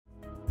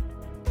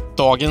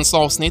Dagens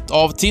avsnitt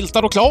av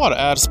Tiltad och klar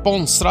är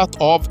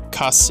sponsrat av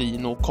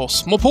Casino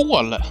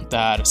Cosmopol,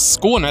 där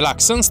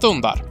Skånelaxen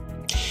stundar.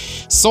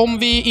 Som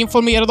vi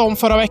informerade om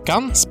förra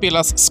veckan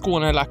spelas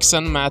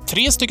Skånelaxen med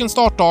 3 stycken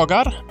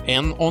startdagar,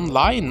 en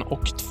online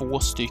och 2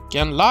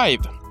 stycken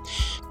live.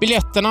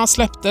 Biljetterna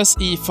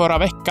släpptes i förra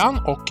veckan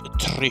och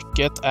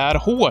trycket är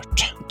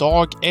hårt.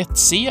 Dag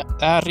 1C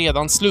är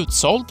redan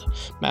slutsåld,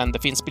 men det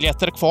finns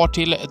biljetter kvar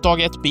till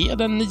dag 1B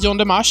den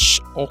 9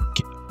 mars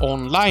och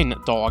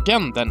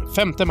online-dagen den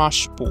 5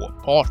 mars på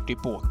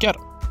Partypoker.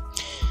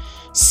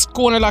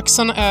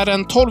 Skånelaxen är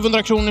en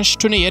 1200 kronors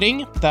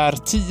turnering där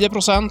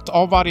 10%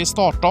 av varje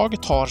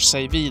startdag tar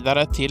sig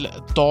vidare till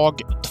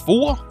dag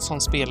 2 som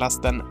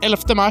spelas den 11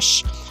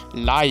 mars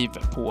live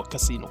på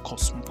Casino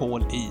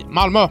Cosmopol i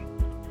Malmö.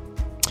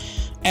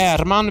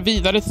 Är man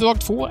vidare till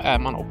dag 2 är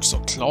man också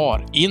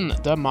klar in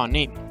the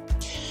money.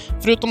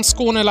 Förutom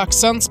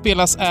Skånelaxen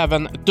spelas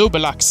även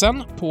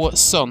Dubbelaxen på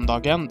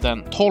söndagen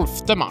den 12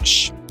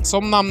 mars.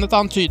 Som namnet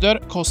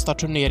antyder kostar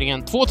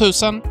turneringen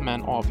 2000 med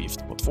en avgift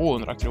på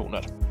 200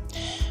 kronor.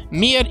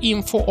 Mer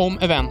info om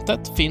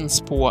eventet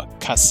finns på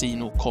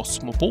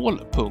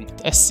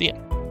casinocosmopol.se.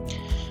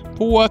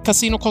 På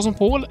Casino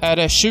Cosmopol är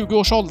det 20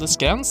 års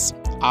åldersgräns,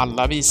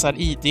 alla visar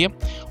ID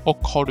och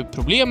har du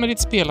problem med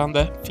ditt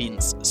spelande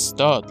finns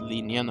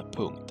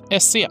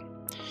stödlinjen.se.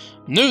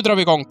 Nu drar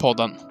vi igång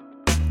podden!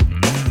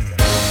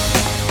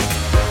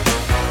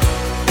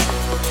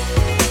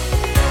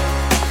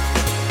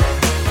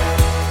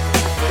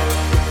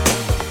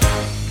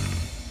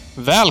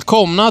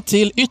 Välkomna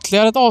till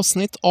ytterligare ett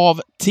avsnitt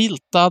av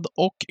Tiltad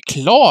och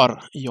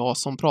klar. Jag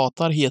som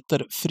pratar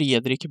heter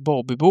Fredrik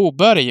Bobby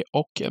Boberg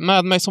och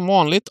med mig som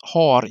vanligt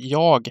har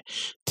jag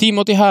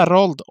Timothy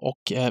Herold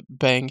och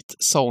Bengt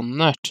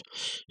Sonnert.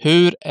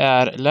 Hur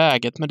är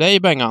läget med dig,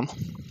 Bengan?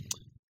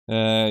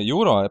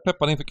 Jo då, jag är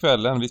peppad inför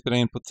kvällen. Vi spelar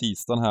in på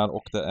tisdagen här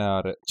och det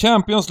är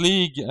Champions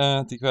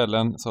League till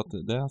kvällen, så att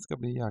det ska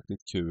bli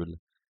jäkligt kul.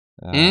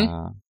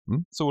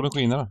 Solen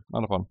skiner i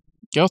alla fall.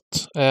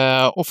 Gött.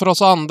 Och för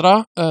oss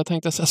andra,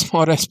 tänkte jag säga som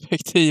har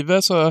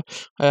respektive, så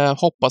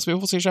hoppas vi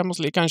får se Champions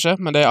League kanske,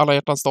 men det är alla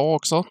hjärtans dag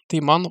också.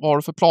 Timman, vad har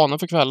du för planer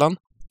för kvällen?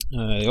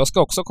 Jag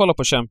ska också kolla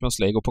på Champions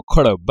League och på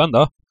klubben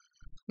då.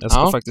 Jag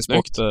ska faktiskt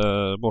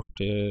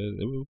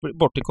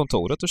bort till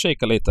kontoret och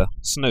kika lite.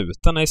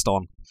 Snuten är i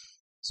stan.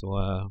 Så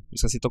vi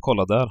ska sitta och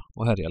kolla där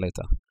och härja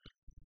lite.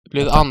 Det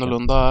blir ett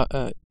annorlunda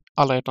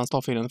alla hjärtans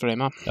dag-firen för dig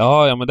med.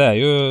 Ja, men det är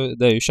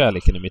ju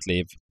kärleken i mitt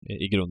liv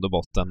i grund och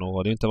botten,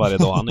 och det är inte varje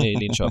dag han är i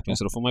Linköping,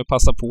 så då får man ju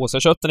passa på. Så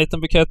jag köpte en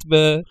liten bukett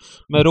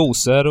med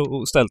rosor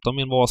och ställt dem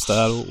i en vas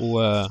där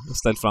och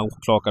ställt fram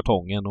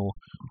chokladkartongen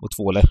och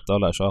 2 lättar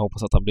där, så jag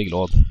hoppas att han blir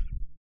glad.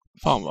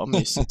 Fan vad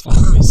mysigt,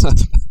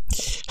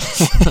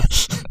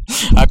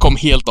 Jag kom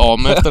helt av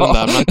med efter den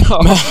där, men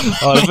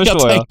det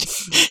förstår jag.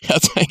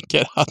 Jag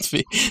tänker att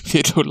vi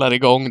rullar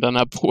igång den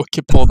här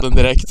pokerpodden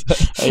direkt.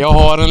 Jag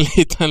har en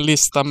liten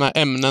lista med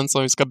ämnen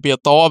som vi ska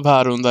beta av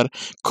här under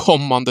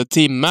kommande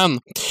timmen.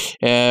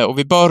 Och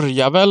vi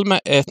börjar väl med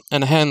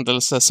en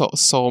händelse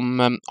som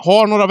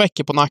har några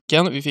veckor på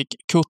nacken. Vi fick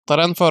kutta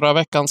den förra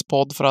veckans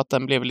podd för att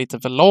den blev lite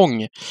för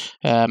lång.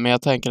 Men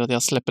jag tänker att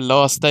jag släpper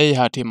lös dig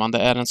här, Timman. Det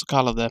är den så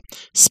kallade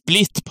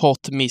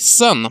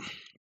splitpot-missen.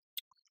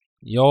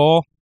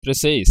 Ja,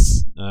 precis.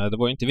 Det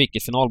var ju inte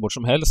vilket finalbord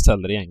som helst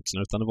heller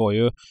egentligen, utan det var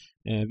ju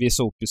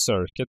VSOP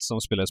Circuit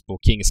som spelades på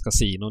Kings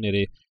Casino nere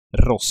i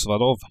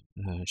Rosvadov,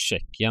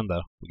 Tjeckien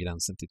där på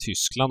gränsen till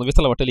Tyskland. Och vet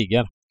alla vart det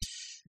ligger.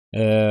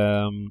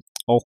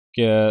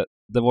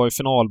 Det var ju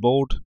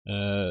finalbord.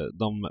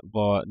 De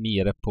var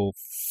nere på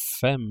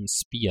 5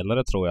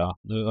 spelare tror jag.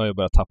 Nu har jag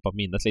börjat tappa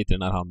minnet lite i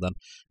den här handen.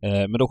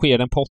 Men då sker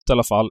det en pott i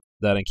alla fall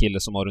där en kille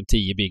som har runt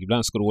 10 big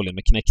blinds går all in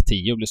med knäck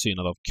 10 och blir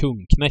synad av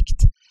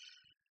kungknäckt.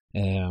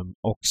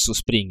 Och så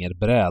springer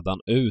brädan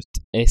ut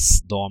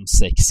S-dam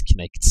 6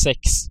 knäckt 6,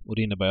 och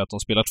det innebär att de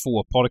spelar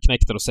 2 par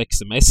knäckter och 6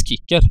 med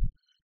S-kicker.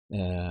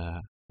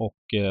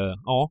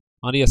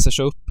 Han reser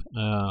sig upp,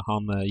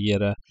 han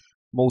ger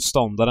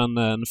motståndaren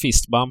en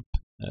fistbump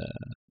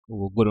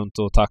och går runt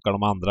och tackar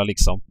de andra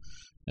liksom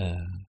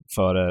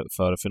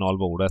för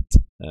finalbordet.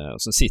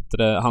 Och så sitter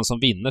det, han som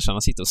vinner sen,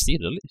 han sitter och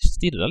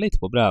stirrar lite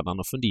på brädan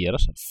och funderar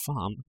så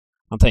fan.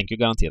 Han tänker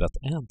garanterat,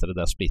 är inte det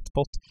där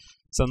splitpot?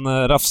 Sen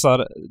rafsar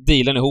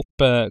dealen ihop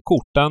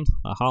korten.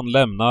 Han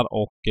lämnar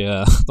och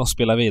de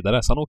spelar vidare.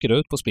 Så han åker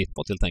ut på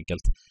splitpot helt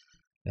enkelt.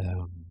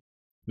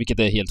 Vilket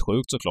är helt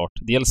sjukt såklart.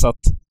 Dels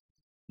att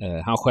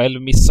han själv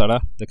missar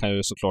det. Det kan ju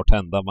såklart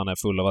hända. Man är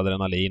full av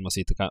adrenalin. Man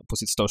sitter på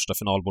sitt största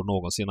finalbord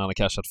någonsin. Han har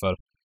cashat för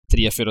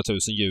 3-4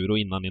 tusen euro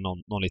innan i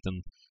någon liten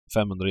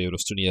 500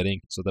 euros turnering.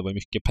 Så det var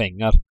mycket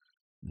pengar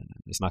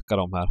vi snackar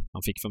om här.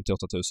 Han fick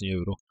 58 000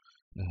 euro.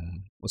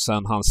 Och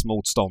sen hans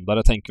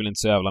motståndare tänker väl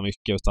inte så jävla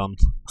mycket, utan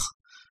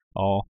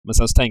ja, men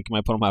sen så tänker man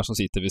ju på de här som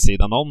sitter vid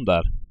sidan om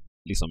där,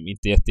 liksom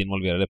inte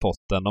jätteinvolverade i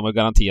potten. De har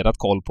garanterat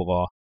koll på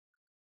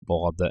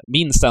vad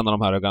minst en av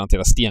de här har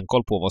garanterat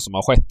stenkoll på vad som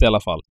har skett i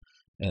alla fall,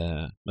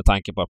 med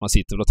tanke på att man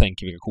sitter och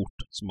tänker vilka kort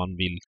som man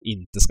vill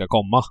inte ska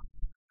komma.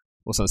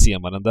 Och sen ser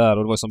man den där.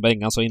 Och det var som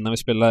Bengan sa innan vi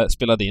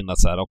spelade in att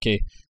så här, okej,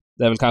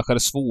 det är väl kanske det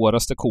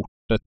svåraste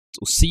kortet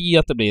att se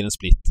att det blir en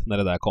split när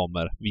det där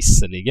kommer,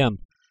 visserligen.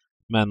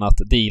 Men att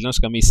dealern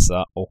ska missa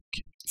och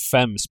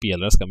 5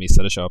 spelare ska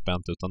missa, det köper jag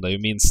inte. Utan det är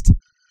ju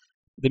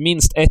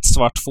minst ett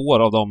svart får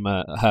av de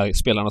här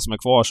spelarna som är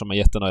kvar som är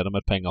jättenöjda med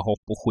ett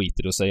pengahopp och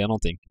skiter i att säga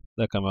någonting.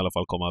 Det kan vi i alla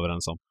fall komma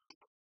överens om.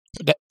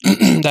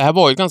 Det här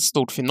var ju ett ganska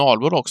stort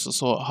finalbord också,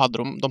 så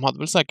de hade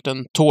väl säkert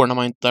en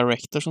tournament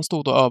director som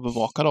stod och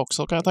övervakade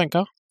också, kan jag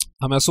tänka.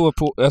 Ja, men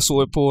jag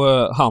såg på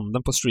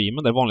handen på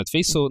streamen där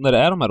vanligtvis, så när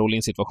det är de här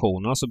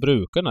all-in-situationerna så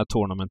brukar den här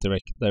tournament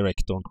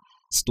directorn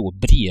stå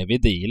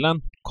bredvid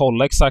dealen,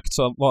 kolla exakt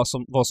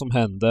vad som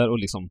händer och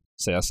liksom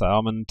säga så här,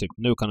 ja men typ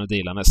nu kan du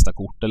deala nästa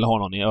kort, eller ha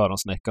någon i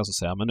öronsnäckan så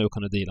säger ja men nu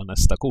kan du deala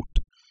nästa kort.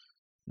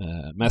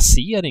 Men jag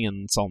ser ingen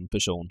sån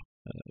person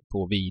på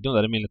videon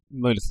där det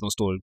är möjligt att de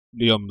står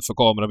gömd för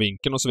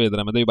kameravinkeln och så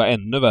vidare, men det är ju bara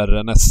ännu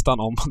värre nästan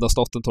om det har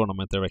stått en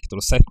tournament director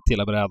och sett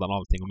hela brädan och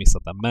allting och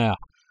missat det med.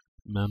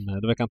 Men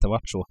det verkar inte ha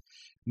varit så.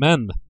 Men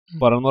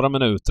bara några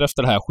minuter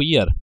efter det här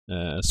sker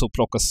så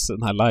plockas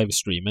den här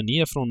livestreamen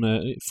ner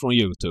från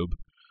YouTube.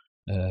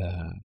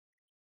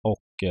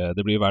 Och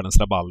det blir ju världens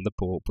rabalder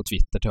på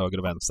Twitter till höger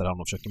och vänster.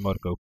 Han försöker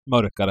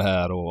mörka det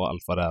här och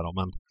allt vad det är.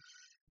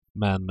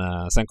 Men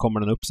sen kommer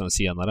den upp sen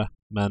senare.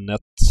 Men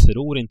jag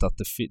tror inte att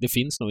det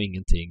finns nog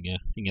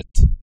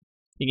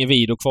ingen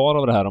video kvar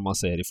av det här om man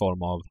säger i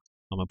form av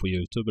på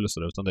YouTube eller så,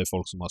 utan det är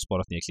folk som har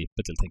sparat ner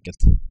klippet helt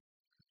enkelt.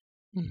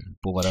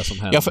 På vad det är som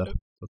händer.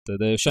 Så att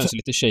det känns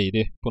lite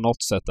shady på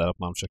något sätt där att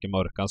man försöker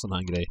mörka en sån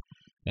här grej.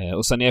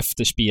 Och sen i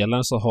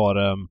efterspelen så har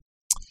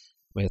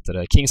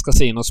Kings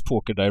Casinos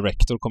Poker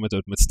Director kommit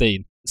ut med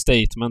ett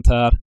statement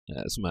här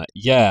som är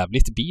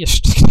jävligt beige,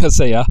 kan jag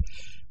säga.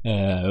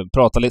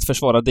 Prata lite,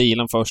 försvara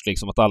dealen först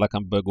liksom, att alla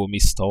kan begå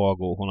misstag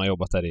och hon har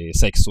jobbat där i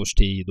 6 års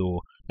tid och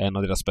är en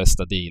av deras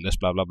bästa dealers,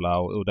 bla bla bla,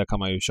 och där kan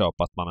man ju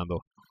köpa att man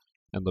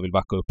ändå vill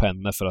backa upp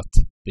henne, för att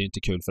det är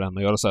inte kul för henne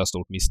att göra så här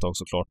stort misstag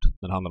såklart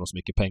när det handlar om så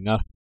mycket pengar.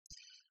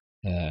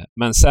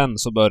 Men sen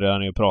så börjar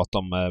han ju prata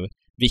om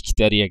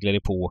viktiga regler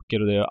i poker,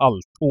 och det är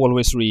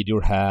always read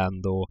your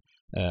hand, och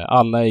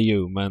alla är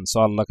humans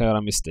och alla kan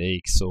göra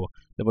mistakes, och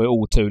det var ju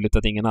oturligt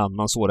att ingen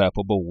annan såg det här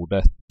på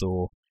bordet,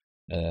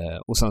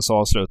 och sen så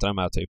avslutar han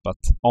med typ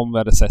att om vi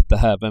hade sett det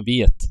här, vem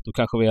vet, då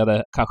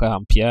kanske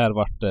han Pierre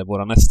varit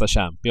våra nästa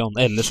champion,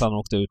 eller så han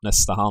åkte ut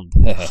nästa hand,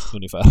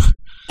 ungefär.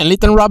 En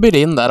liten rub it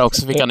in där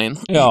också fick han in.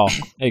 Ja,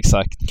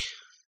 exakt.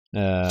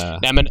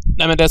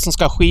 Nej men det som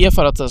ska ske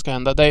för att det ska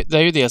hända, det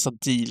är ju dels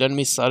att dealern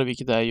missar,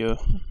 vilket är ju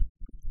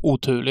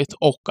oturligt,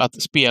 och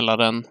att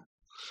spelaren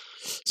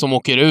som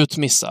åker ut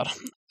missar.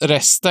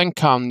 Resten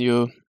kan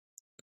ju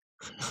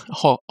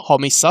ha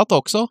missat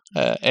också,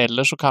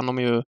 eller så kan de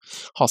ju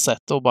ha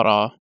sett och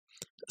bara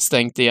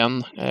stängt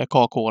igen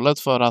kakhålet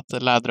för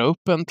att lädra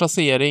upp en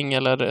placering,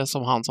 eller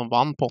som han som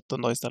vann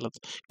potten då istället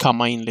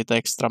kamma in lite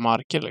extra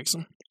marker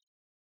liksom.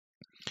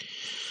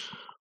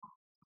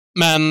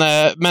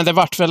 Men det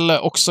vart väl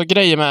också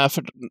grejer med,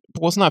 för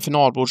på sådana här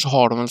finalbord så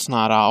har de väl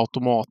sådana här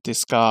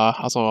automatiska,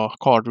 alltså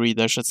card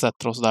readers etc.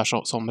 och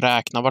sådär som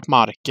räknar vart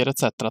marker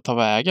etc. tar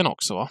vägen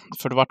också, va?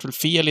 För det vart väl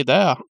fel i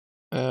det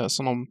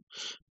som de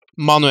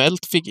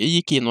manuellt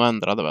gick in och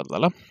ändrade väl,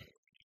 eller?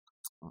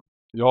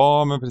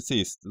 Ja, men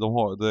precis.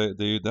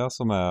 Det är ju det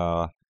som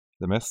är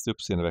det mest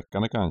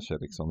uppseendeväckande kanske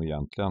liksom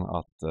egentligen,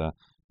 att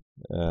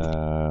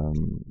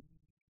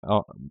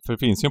ja, för det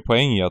finns ju en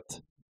poäng i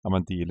att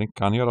dealen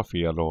kan göra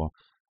fel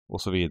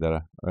och så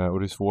vidare. Och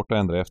det är svårt att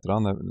ändra i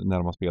efterhand när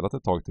de har spelat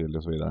ett tag till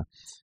och så vidare.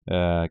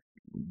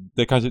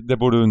 Det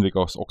borde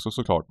undvikas också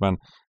såklart,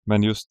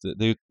 men just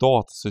det är ju ett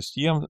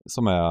datasystem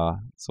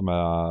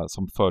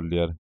som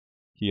följer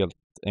helt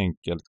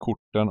enkelt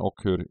korten och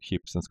hur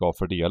chipsen ska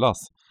fördelas.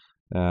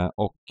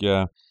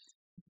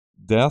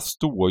 Det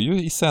står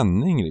ju i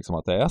sändning liksom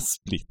att det är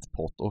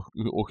splitpot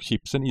och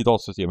chipsen i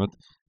datasystemet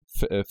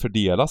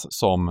fördelas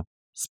som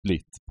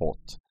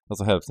splitpot,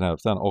 alltså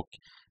hälften, och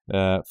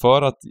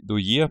för att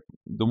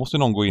då måste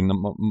någon gå in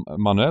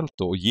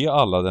manuellt och ge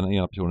alla den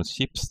ena personens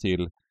chips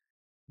till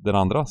den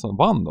andra som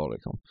vann då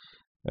liksom.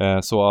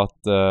 Så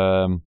att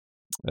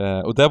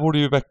och där borde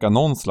ju väcka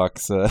någon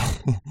slags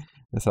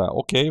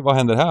okej, vad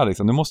händer här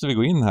liksom? Nu måste vi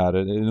gå in här,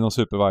 är det någon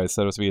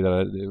supervisor och så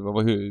vidare,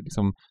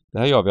 liksom, det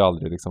här gör vi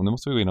aldrig liksom. Nu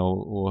måste vi gå in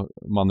och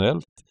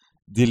manuellt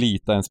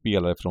delita en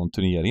spelare från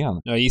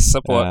turneringen. Jag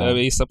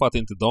gissar på att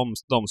inte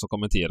de som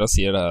kommenterar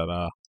ser det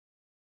här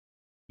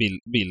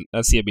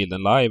ser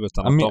bilden live,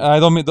 utan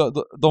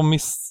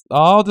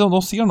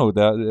de ser nog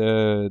det.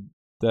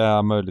 Det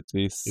är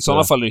möjligtvis... I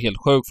sådana fall är det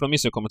helt sjukt, för de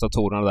missar ju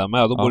kommentatorerna där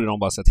med. Då borde de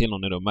bara säga till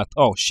någon i rummet,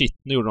 shit,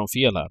 nu gjorde de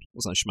fel här.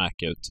 Och sen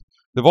smäcka ut.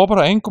 Det var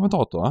bara en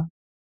kommentator, va?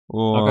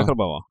 Ja, kanske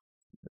det bara var.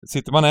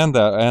 Sitter man en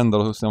där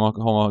och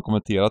har man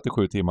kommenterat i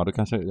 7 timmar, då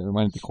kanske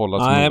man inte kollar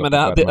så. Nej, men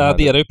det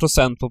adderar ju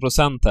procent på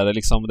procent här. Det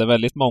är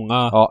väldigt många...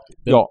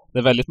 Det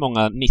är väldigt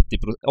många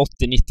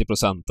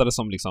 80-90-procentare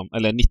som liksom...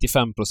 Eller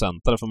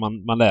 95-procentare, för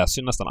man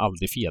läser ju nästan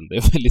aldrig fel. Det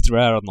är väldigt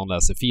rare att någon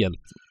läser fel.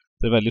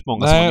 Det är väldigt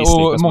många som har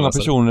misslyckats. Och många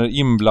personer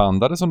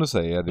inblandade som du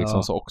säger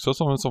liksom, så också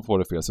som får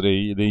det fel. Så det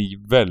är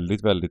en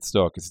väldigt, väldigt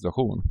stökig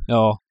situation.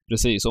 Ja,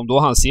 precis. Om då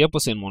han ser på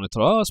sin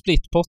monitor,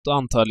 splitpott, och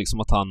antar liksom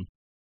att han...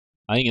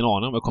 Jag har ingen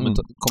aning om jag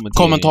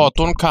kommenterar.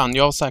 Kommentatorn kan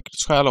ju av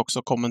säkerhetsskäl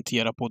också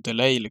kommentera på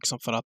delay liksom,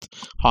 för att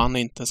han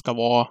inte ska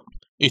vara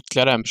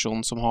ytterligare en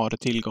person som har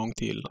tillgång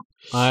till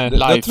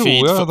live-feed. Det tror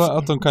jag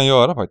att de kan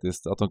göra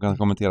faktiskt. Att de kan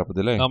kommentera på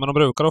delay. Ja, men de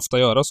brukar ofta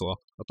göra så.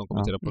 Att de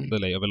kommenterar på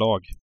delay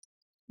överlag.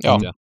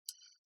 Ja.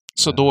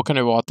 Så då kan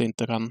det vara att det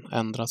inte kan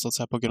ändras så att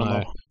säga, på grund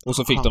av... Och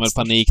så fick de väl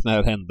panik när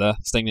det hände.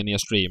 Stängde ner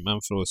streamen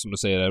för att, som du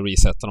säger,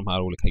 resetta de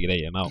här olika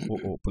grejerna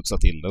och putsa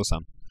till det och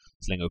sen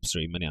slänga upp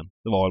streamen igen.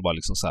 Det var väl bara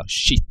liksom så här: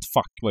 shit,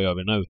 fuck, vad gör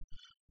vi nu?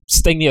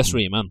 Stäng ner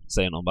streamen,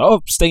 säger någon bara.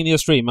 Stäng ner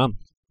streamen!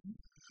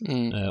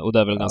 Och det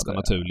är väl en ganska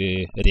naturlig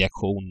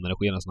reaktion när det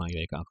sker en sån här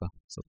grej kanske.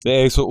 Så. Det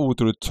är ju så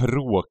otroligt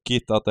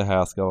tråkigt att det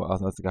här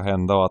ska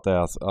hända och att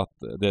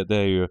det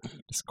är ju...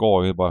 Det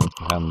ska ju bara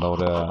inte hända och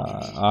det...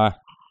 Nej.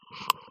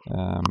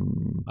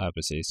 Ja,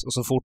 precis. Och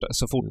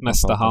så fort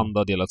nästa hand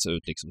har delats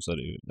ut liksom, så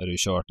är det ju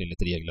kört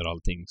enligt regler och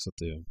allting. Så att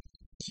det är ju...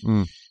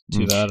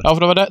 Tyvärr. Ja,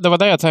 för det var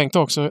det jag tänkte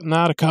också.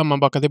 När kan man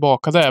backa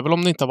tillbaka? Det är väl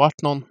om det inte har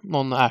varit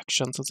någon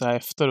action så att säga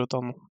efter,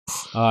 utan...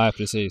 Ja,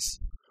 precis.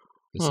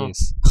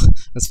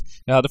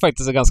 Jag hade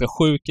faktiskt en ganska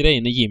sjuk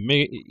grej när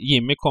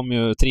Jimmy kom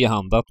ju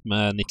trehandat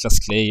med Niklas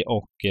Clay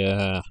och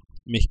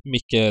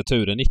Micke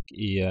Turenik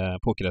i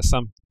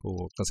poker-SM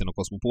på Casino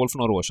Cosmopol för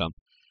några år sedan.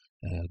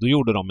 Då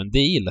gjorde de en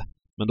deal.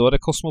 Men då hade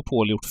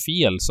Cosmopol gjort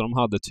fel, så de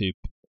hade typ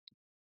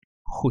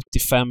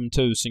 75 000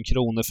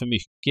 kronor för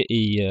mycket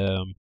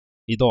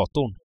i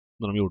datorn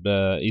när de gjorde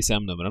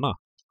ICM-numren.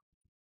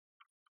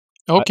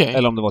 Okej.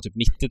 Eller om det var typ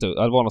 90 000.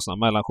 Det var något sånt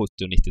mellan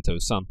 70 och 90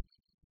 000.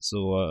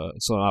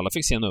 Så alla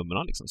fick se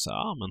numren liksom. Så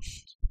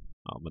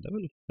men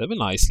det är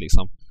väl nice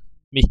liksom.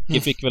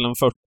 Micke fick väl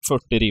en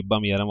 40 ribba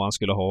mer än vad han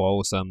skulle ha,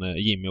 och sen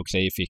Jimmy och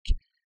Clay fick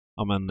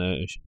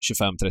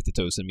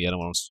 25-30 000 mer än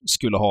vad de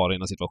skulle ha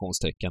inom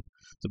situationstecken.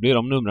 Så blir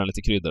de numren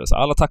lite kryddade. Så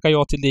alla tackar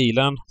ja till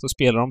dealen, så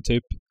spelar de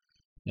typ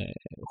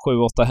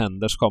 7-8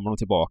 händer, så kommer de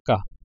tillbaka.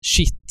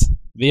 Shit,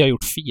 vi har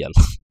gjort fel.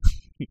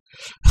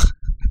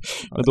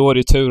 Men då är det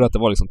ju tur att det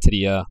var liksom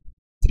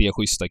tre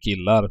schyssta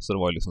killar, så det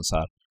var ju liksom så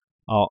här.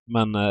 Ja,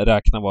 men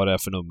räkna vad det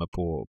är för nummer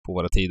på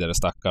våra tidigare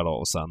stackar då,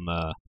 och sen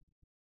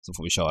så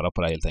får vi köra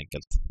på det helt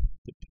enkelt.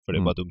 För det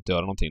är bara dumt att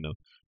göra någonting nu.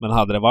 Men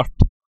hade det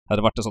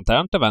varit ett sånt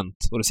här event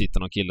och det sitter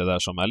någon kille där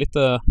som är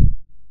lite,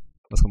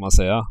 vad ska man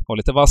säga, har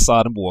lite vassa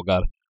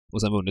armbågar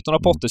och sen vunnit några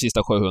potter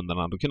sista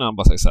 700, då kunde han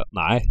bara säga så här: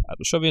 nej,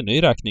 då kör vi en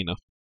ny räkning nu.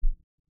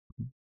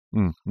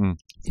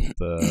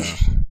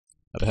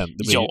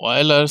 Det blir... Ja,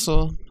 eller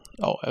så...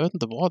 Ja, jag vet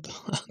inte vad.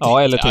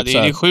 Ja, eller typ det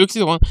är sjukt.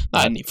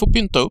 Nej, ni får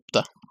pynta upp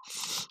det.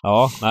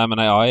 Ja, nej men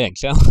ja,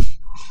 egentligen.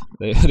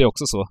 Det är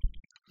också så.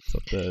 Så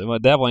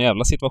att, det var en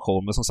jävla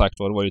situation, men som sagt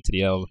det var ju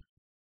tre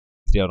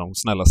av de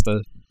snällaste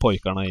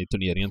pojkarna i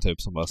turneringen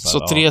typ som bara så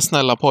här, tre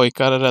snälla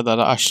pojkar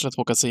räddade arslet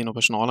på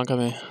kasinopersonalen, kan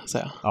vi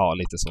säga. Ja,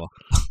 lite så.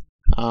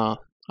 Ja,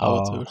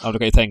 du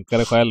kan ju tänka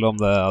dig själv om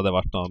det hade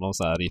varit någon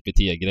så här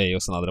IPT-grej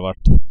och sen hade det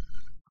varit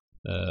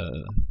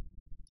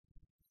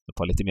ett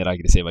par lite mer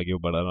aggressiva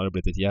gubbar där, hade det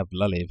blivit ett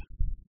jävla liv.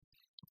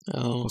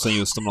 Ja. Och sen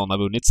just om någon har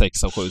vunnit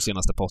 6 av 7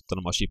 senaste potten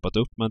och har chippat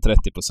upp med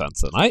 30%,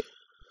 så nej,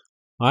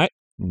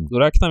 då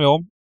räknar vi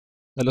om.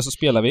 Eller så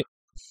spelar vi.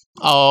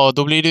 Ja,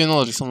 då blir det ju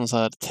någon så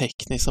här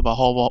tekniskt, så bara,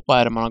 vad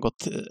är det man har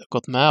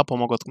gått med på? Om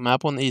man har gått med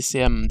på en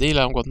ICM-deal,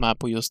 eller har man gått med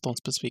på just de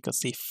specifika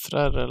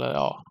siffror, eller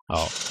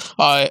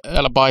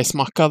eller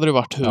bajsmacka hade det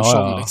varit hur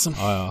som liksom.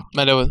 Ja.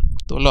 Men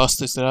då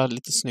löstes det där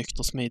lite snyggt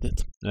och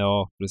smidigt.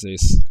 Ja,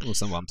 precis. Och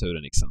sen vann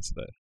turen sen, så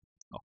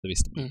det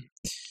visste man.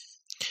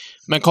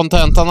 Men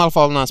kontentan i alla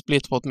fall, den här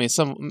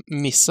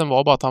splitpot-missen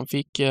var bara att han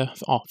fick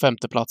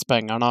 5:e plats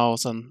pengarna och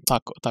sen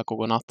tack och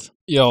godnatt.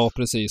 Ja,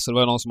 precis. Så det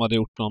var någon som hade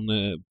gjort någon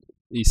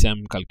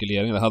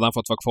ICM-kalkylering. Hade han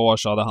fått vara kvar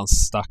så hade hans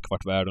stack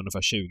varit värd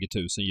ungefär 20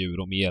 000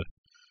 euro mer.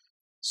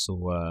 Så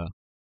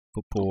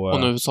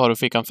och nu sa du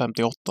fick han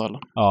 58, eller?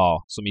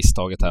 Ja, så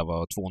misstaget här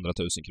var 200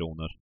 000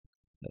 kronor.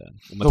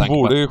 De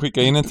borde ju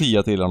skicka in en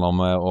 10 till honom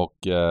och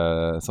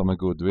som en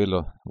goodwill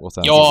och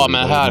sen... Ja,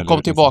 men här,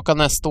 kom tillbaka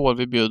nästa år,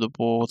 vi bjuder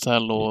på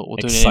hotell och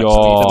turnering.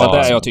 Ja, det var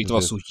det jag tyckte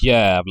var så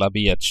jävla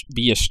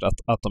beige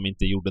att de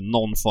inte gjorde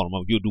någon form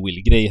av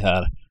goodwill-grej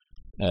här.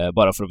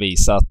 Bara för att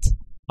visa att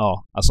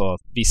alltså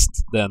visst,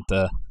 det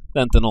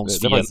är inte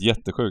någons fel. Det var faktiskt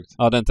jättesjukt.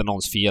 Ja, det är inte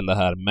någons fel det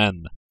här, men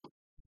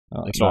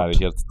det är klart.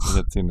 Det är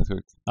helt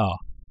sinnessjukt. Ja.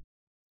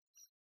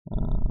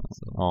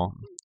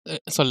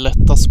 Så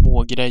lätta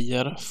små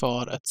grejer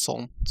för ett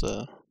sånt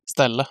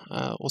ställe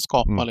och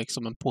skapa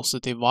liksom en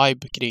positiv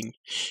vibe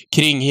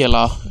kring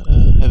hela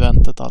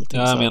eventet, allting.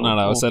 Ja, jag menar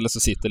det. Och sen så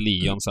sitter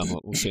Leon sen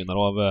och synar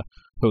av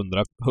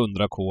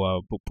 100k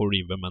på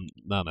River, men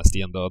när han är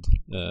stendöd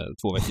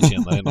 2 veckor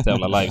senare i något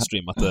jävla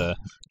livestreamat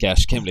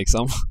cash game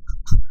liksom.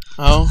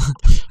 Ja,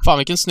 fan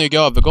vilken snygg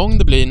övergång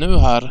det blir nu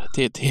här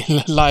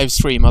till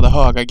livestreamade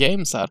höga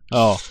games här.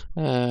 Ja.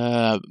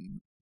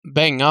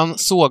 Bengan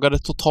sågade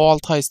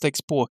totalt high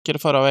stakes poker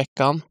förra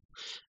veckan.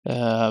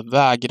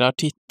 Vägrar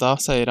titta,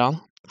 säger han.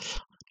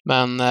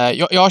 Men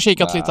jag har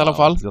kikat lite i alla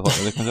fall.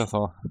 Det kan jag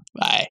sa.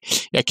 Nej,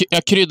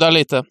 jag kryddar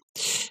lite.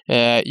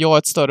 Jag är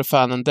ett större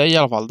fan än dig i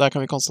alla fall, där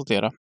kan vi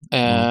konstatera.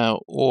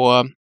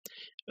 Och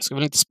jag ska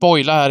väl inte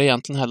spoila här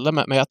egentligen heller,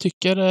 men jag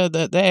tycker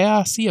det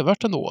är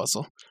sevärt ändå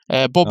alltså.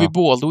 Bobby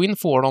Baldwin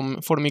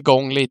får dem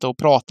igång lite och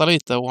prata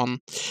lite, och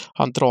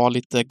han drar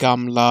lite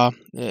gamla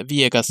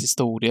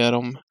Vegas-historier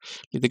om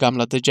lite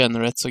gamla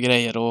degenerates och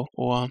grejer,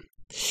 och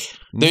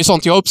det är ju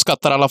sånt jag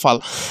uppskattar i alla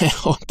fall.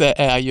 Och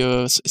det är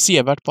ju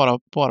sevärt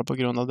bara på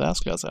grund av det,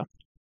 skulle jag säga.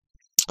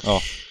 Ja.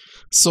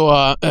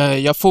 Så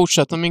jag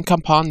fortsätter min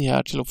kampanj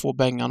här till att få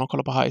Bengan och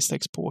kolla på High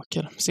Stakes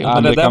Poker.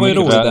 Men det där var ju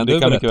roligt. Det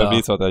kan mycket väl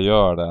bli så att jag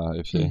gör det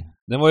i och för sig.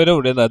 Det var ju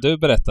roligt där du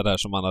berättade där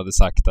som man hade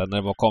sagt där,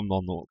 när det kom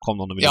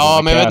någon och ville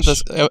ja, men jag vet inte,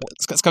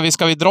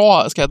 ska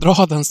jag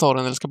dra den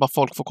storyn, eller ska bara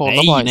folk få kolla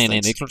på High Stakes?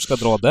 Nej, det är klart du ska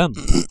dra den.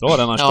 Dra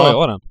den, annars ska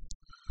jag den.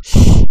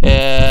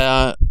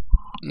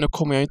 Nu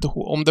kommer jag inte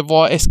ihåg om det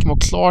var Eskimo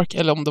Clark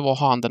eller om det var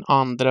han den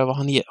andra, vad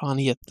han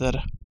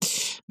heter.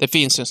 Det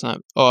finns ju såna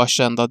här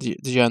ökända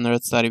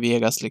degenerates där i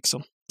Vegas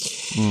liksom.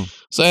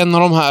 Så en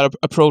av de här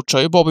approachar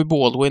ju Bobby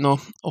Baldwin,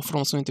 och för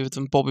de som inte vet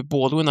vem Bobby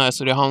Baldwin är,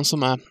 så det är han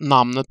som är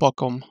namnet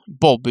bakom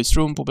Bobby's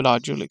Room på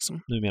Bellagio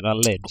liksom. Numera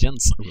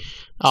Legends.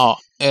 Ja,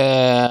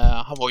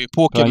 han var ju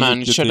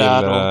pokermanager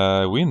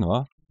där. Och Win,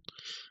 va?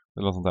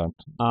 Eller något sånt där.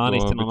 Ja, han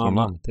gick till någon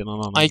annan.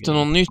 Han gick till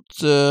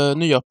något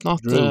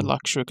nyöppnat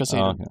Luxury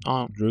Casino. Ah, okay.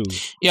 Ja.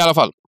 I alla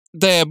fall,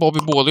 det är Bobby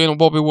Baldwin, och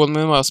Bobby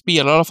Baldwin var jag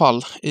spelar i alla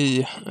fall i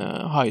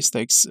High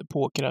Stakes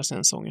Poker här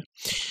sen säsongen.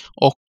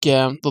 Och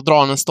då drar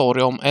han en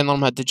story om en av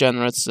de här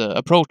degenerates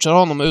approachar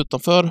honom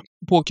utanför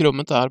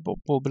pokerrummet där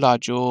på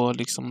Bellagio, och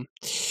liksom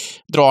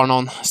drar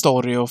någon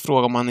story och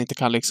frågar om han inte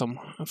kan liksom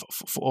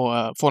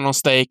få någon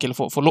stake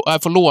eller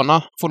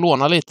få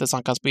låna lite så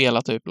han kan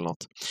spela typ eller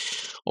något.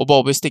 Och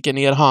Bobby sticker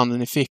ner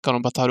handen i fickan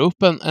och bara tar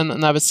upp en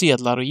näve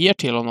sedlar och ger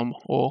till honom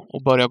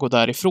och börjar gå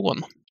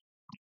därifrån.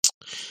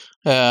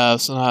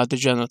 Så den här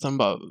degeneraten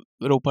bara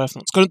ropar efter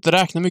honom. Ska du inte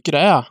räkna hur mycket det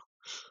är?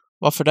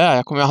 Varför det?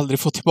 Jag kommer aldrig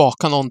få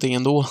tillbaka någonting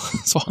ändå,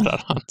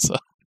 svarar han. Så.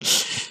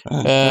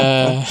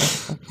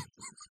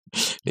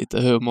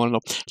 Lite humor ändå.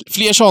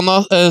 Fler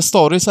sådana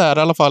stories är i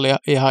alla fall i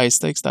High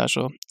Stakes där,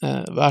 så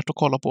värt att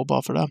kolla på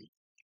bara för det,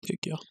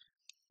 tycker jag.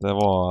 Det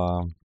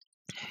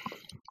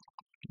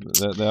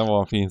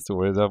var en fin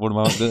story. Det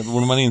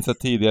borde man insett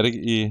tidigare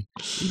i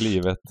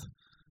livet.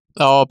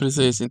 Ja,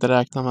 precis. Inte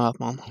räkna med att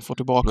man får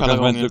tillbaka alla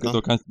gånger.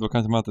 Då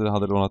kanske man inte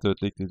hade lånat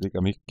ut riktigt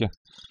lika mycket.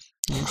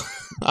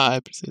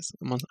 Nej, precis.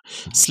 Man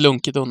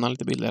slunkit undan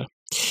lite billigare.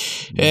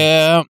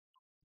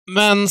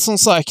 Men som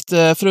sagt,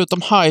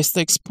 förutom High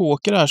Stakes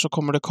Poker här så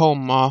kommer det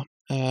komma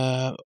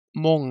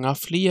många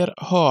fler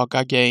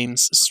höga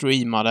games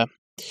streamade.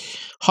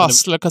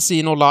 Hustler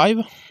Casino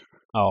Live.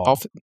 Ja,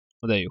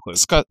 det är ju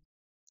sjukt.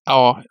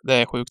 Ja, det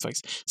är sjukt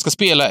faktiskt. Ska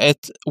spela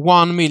ett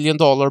 $1 million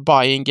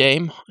buying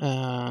game.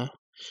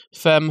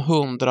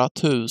 500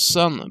 000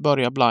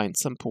 börjar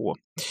blindsen på.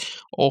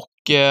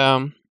 Och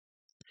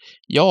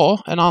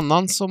en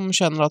annan som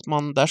känner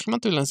att där ska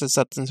man tydligen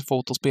sätta sin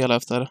fot och spela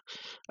efter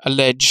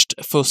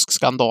alleged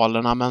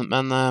fuskskandalerna,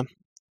 men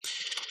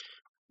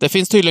det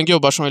finns tydligen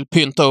gubbar som vill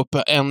pynta upp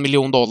 $1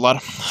 million.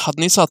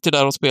 Hade ni satt er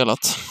där och spelat?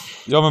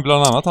 Ja, men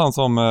bland annat han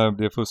som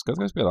blev fuskad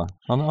ska spela.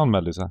 Han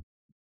anmälde sig.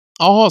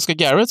 Jaha, ska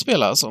Garrett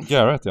spela alltså?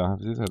 Garrett, ja.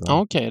 Precis.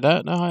 Okej, det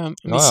har jag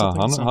missat.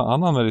 Ja,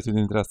 han anmälde sitt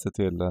intresse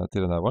till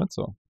det där, var det inte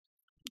så?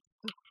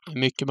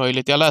 Mycket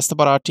möjligt. Jag läste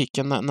bara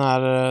artikeln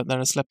när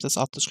den släpptes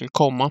att det skulle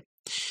komma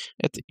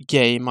ett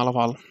game i alla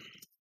fall.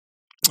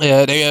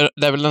 Det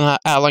är väl den här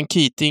Alan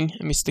Keating,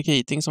 Mr.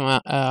 Keating,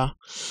 som är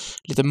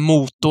lite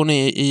motorn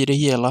i det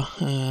hela.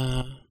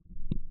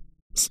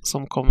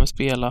 Som kommer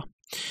spela.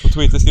 På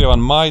Twitter skrev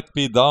han "Might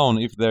be down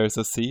if there is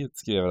a seat",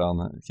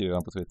 skriver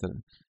han på Twitter.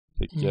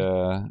 Fick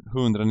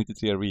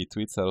 193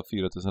 retweets här och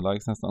 4000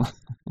 likes nästan.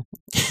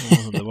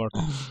 Underbart.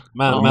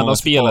 Men de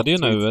spelade ju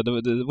nu.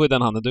 Det var ju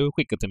den handen du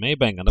skickade till mig,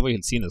 Bengan. Det var ju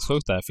helt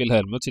sinnessjukt där. Phil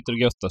Hellmuth sitter och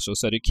göttar sig, och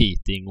så är det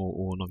Keating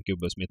och någon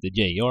gubbe som heter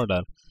JR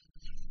där.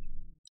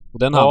 Och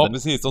den handen...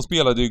 precis. De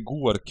spelade ju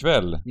igår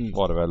kväll,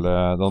 var det väl.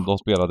 De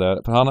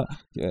spelade... För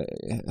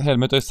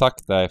Hellmuth har ju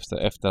sagt det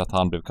efter att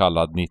han blev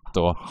kallad nytt,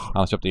 och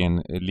han köpte in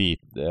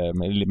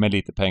med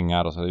lite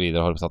pengar och så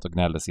vidare, har satt och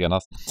gnällde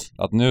senast.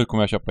 Att nu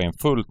kommer jag köpa in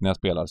fullt när jag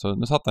spelar. Så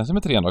nu satt han sig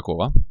med 300k,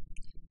 va?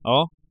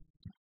 Ja.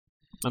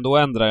 Men då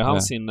ändrar ju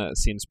han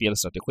sin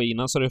spelstrategi.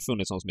 Innan så har det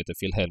funnits något som heter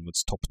Phil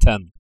Hellmuths Top 10.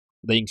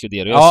 Det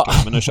inkluderar ju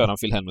Eskil, men nu kör han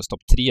Phil Hellmuths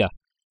Top 3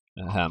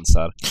 hands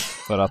här.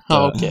 För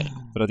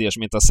att er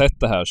som inte har sett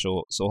det här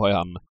så har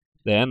han...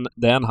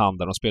 Det är en hand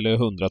där de spelar ju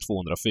 100,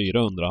 200,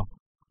 400.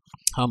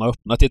 Han har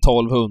öppnat till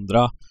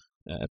 1200.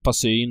 Ett par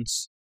syns.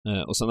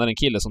 Och sen är det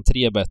en kille som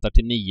 3-bettar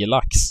till 9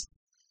 lax.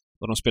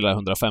 Och de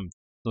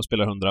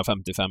spelar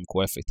 155k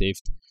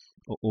effektivt.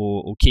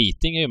 Och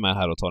Keating är ju med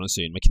här och tar en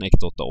syn med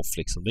knäckt 8 off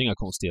liksom. Det är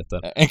inga konstigheter.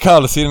 En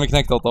kallsyn med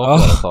knäckt 8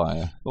 off.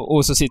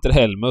 Och så sitter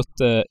Hellmuth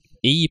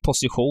i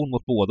position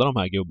mot båda de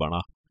här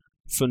gubbarna.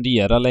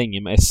 fundera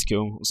länge med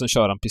S-kung och sen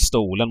kör han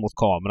pistolen mot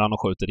kameran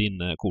och skjuter in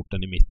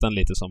korten i mitten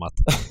lite som att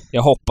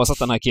jag hoppas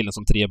att den här killen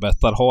som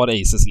 3-bettar har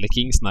aces eller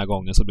kings den här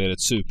gången, så blir det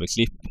ett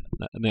superklipp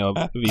när jag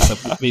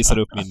visar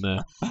upp min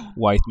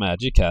white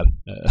magic här.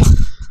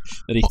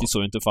 Riktigt så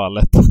är inte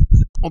fallet.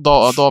 Och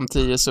dam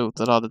 10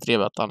 suited hade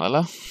 3-bettan,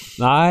 eller?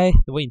 Nej,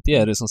 det var inte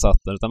Jerry som satt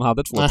där, utan han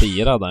hade 2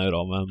 10 hade han ju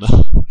då, men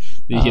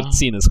det är helt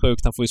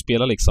sinnessjukt. Han får ju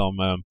spela liksom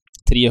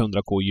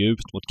 300k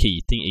djupt mot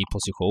Keating i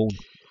position.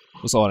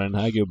 Och så har den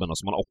här gubben då,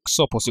 som han också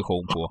har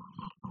position på,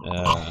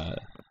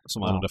 som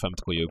har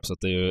 150k djup. Så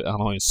att det är ju,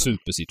 han har ju en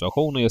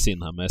supersituation att ge sig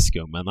in här med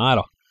S-kung, men nej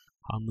då.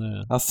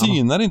 Han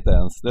synar inte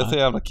ens. Det är så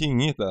jävla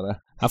kingigt är det.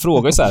 Han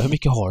frågar ju så här: hur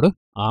mycket har du?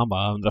 Ja, han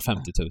bara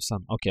 150 000.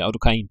 Okej, då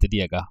kan jag inte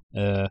dega.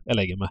 Jag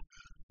lägger mig.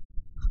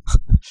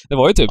 Det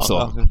var ju typ så.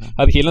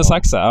 Hade killen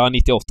sagt så här,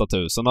 98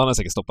 000, då hade han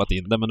säkert stoppat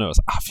in det, men nu är det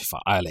så här, fy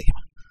fan, jag lägger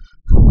mig.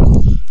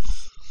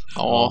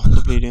 Ja,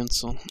 då blir det ju inte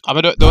så. Ja,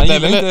 men han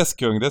gillar inte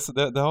S-kung. Det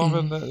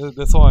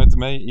sa han ju till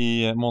mig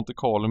i Monte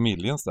Carlo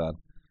Millions där.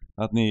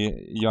 Att ni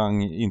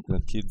young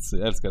internet kids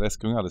älskar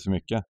S-kung alldeles för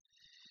mycket.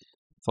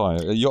 Sa han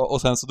ju.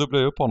 Och sen så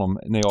dubblade jag upp honom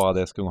när jag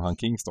hade S-kung och han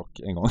Kingstock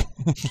en gång.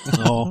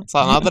 Ja, så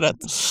han hade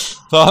rätt.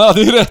 Så han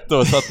hade ju rätt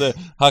då. Så att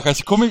han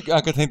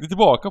kanske tänkte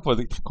tillbaka på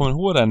det. Kommer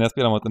ihåg det när jag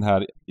spelade mot den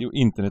här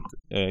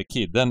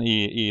internet-kidden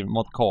i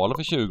Monte Carlo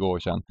för 20 år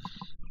sedan.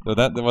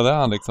 Det var det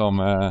han liksom...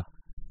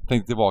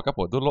 tänkte tillbaka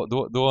på.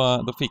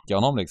 Då fick jag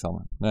honom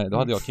liksom. Nej, då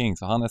hade jag King,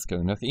 så han är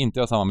skung. Jag ska inte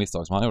göra samma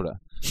misstag som han gjorde.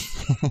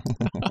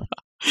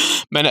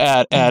 Men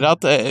är det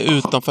att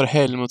utanför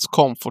Helmuts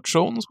comfort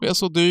zone spela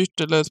så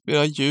dyrt eller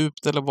spela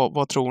djupt, eller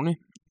vad tror ni?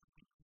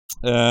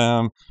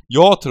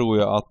 Jag tror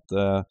ju att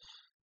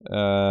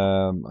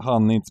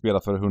han inte spelar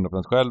för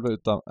 100% själv,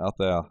 utan att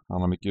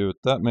han har mycket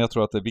ute. Men jag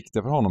tror att det är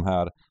viktigt för honom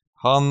här.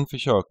 Han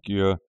försöker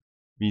ju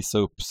visa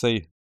upp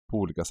sig på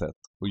olika sätt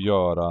och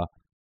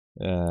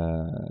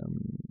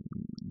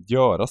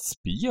göra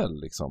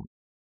spel liksom.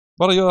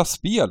 Bara göra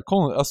spel.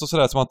 Alltså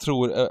sådär som man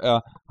tror.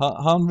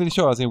 Han vill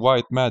köra sin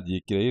White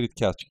Magic-grej i ett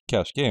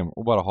cash game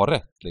och bara ha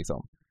rätt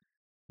liksom.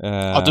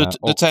 Ja,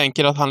 du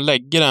tänker att han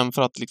lägger den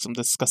för att liksom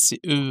det ska se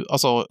ut...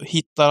 Alltså,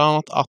 hittar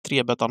han att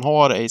 3-bettan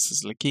har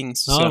Aces eller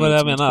Kings, så ja, men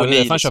jag menar, det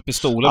är han kör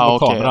pistolen på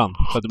kameran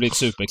för att det blir ett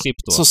superklipp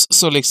då.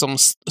 Så liksom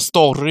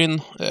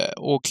storyn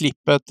och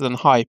klippet, den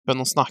hypen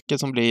och snacket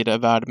som blir det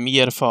värd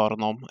mer för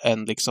honom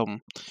än liksom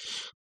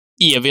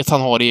evigt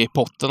han har i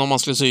potten om man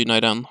skulle syna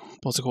i den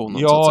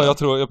positionen. Ja, jag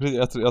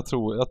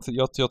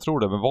tror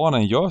det. Men vad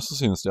han än gör så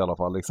syns det i alla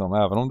fall liksom.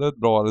 Även om det är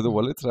bra eller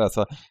dåligt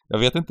så jag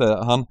vet inte.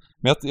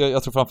 Men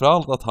jag tror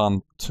framförallt att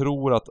han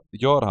tror att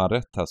gör han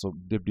rätt här så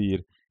det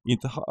blir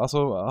inte, alltså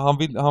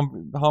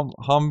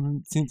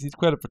han sitt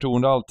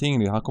självförtroende och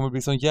allting, han kommer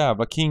bli sån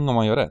jävla king om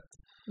han gör rätt.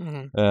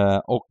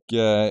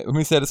 Om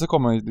vi ser det så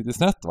kommer han lite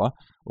snett va.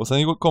 Och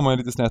sen kommer han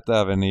lite snett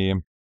även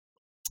i...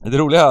 Det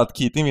roliga är att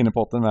Keating vinner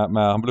potten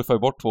med han bluffar ju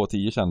bort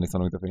 2-10 känns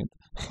liksom lite fint.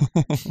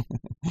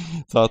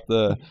 Så att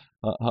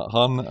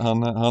han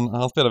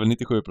spelar väl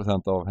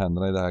 97% av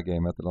händerna i det här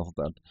gamet eller något sånt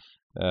där.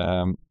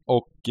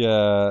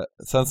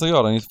 Sen så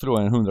gör han ju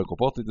förlorar en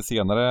 100k-pott lite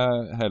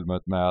senare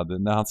Helmut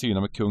när han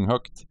synar med kung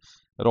högt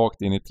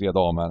rakt in i 3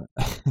 damer.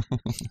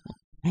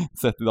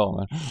 Sett i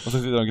damer. Och så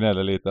sitter de och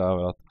gnäller lite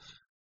över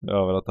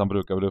att han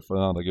brukar bluffa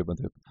den andra gubben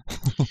typ.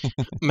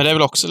 Men det är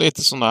väl också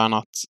lite sån där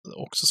att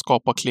också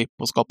skapa klipp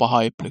och skapa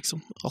hype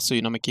liksom. Att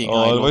syna med King.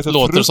 Ja, det var ju så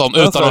låter som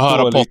utan att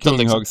höra potten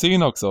liksom.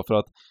 Syn också för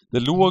att det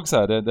låg så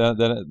här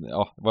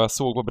vad jag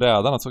såg på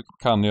brädan så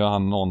kan ju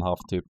han någon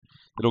haft typ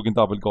det låg en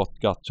double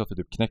gutshot för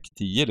typ knäck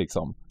 10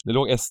 liksom. Det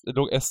låg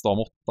S-dam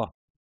 8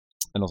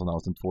 eller något sånt där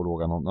och sen 2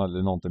 låga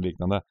eller någonting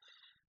liknande.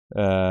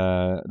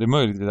 Det är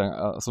möjligt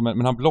alltså,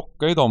 men han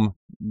blockar ju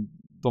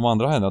de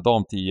andra händerna,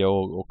 dam 10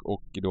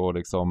 och då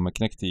liksom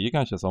knäck 10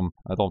 kanske som,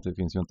 nej dam 10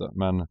 finns ju inte,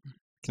 men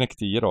knäck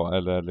 10 då,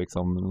 eller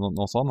liksom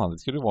någon sån hand, det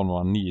skulle ju vara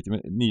några 9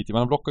 men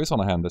han blockar ju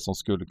sådana händer som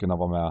skulle kunna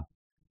vara med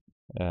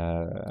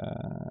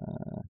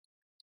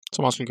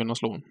som man skulle kunna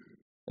slå.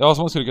 Ja,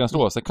 som man skulle kunna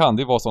slå. Så kan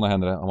det ju vara sådana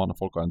händer om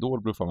folk har en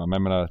dålig bluffar med.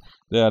 Men jag menar,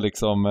 det är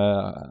liksom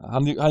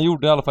han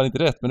gjorde i alla fall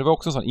inte rätt, men det var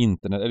också en sån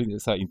internet, eller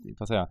så här,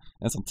 vad säger jag,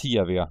 en sån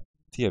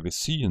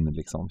tv-syn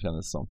liksom,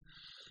 kändes det som.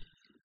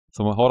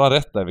 Så har han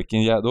rätt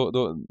där,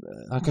 då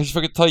han kanske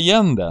försöker ta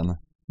igen den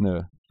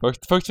nu.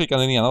 Först fick han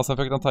den ena och sen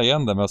försökte han ta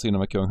igen den med att syna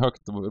med kung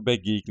högt och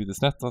bägge gick lite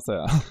snett så att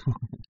säga.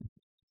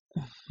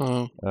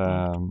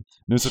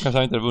 Nu så kanske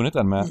han inte hade vunnit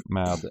den med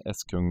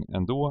S-kung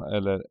ändå,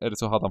 eller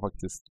så hade han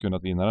faktiskt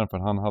kunnat vinna den för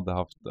han hade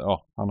haft,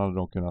 han hade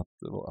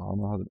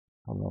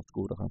haft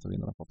goda chanser att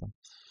vinna den potten.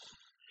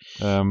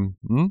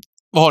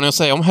 Vad har ni att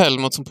säga om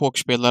Helmut som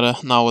pokerspelare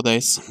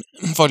nowadays?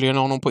 Följer ni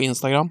honom på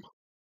Instagram?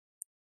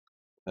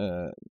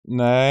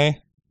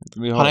 Nej.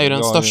 Han är ju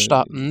den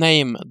största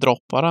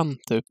name-dropparen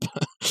typ.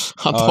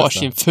 Han tar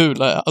sin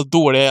fula,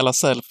 dåliga jävla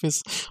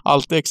selfies.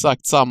 Alltid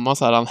exakt samma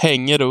så här. Han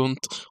hänger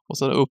runt och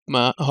så upp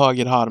med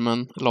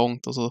högerarmen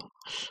långt och så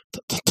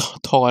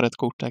tar ett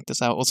kort, tänkte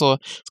jag. Och så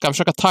ska han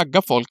försöka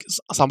tagga folk.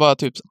 Så han bara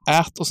typ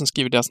och sen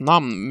skriver deras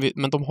namn.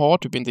 Men de har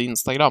typ inte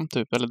Instagram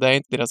typ. Eller det är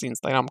inte deras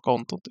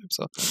Instagram-konto typ.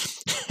 Så.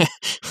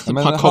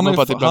 Men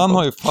han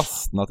har ju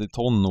fastnat i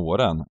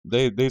tonåren.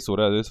 Det är så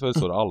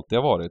det alltid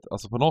har varit.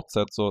 Alltså på något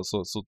sätt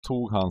så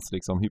tog hans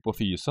liksom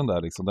hypofysen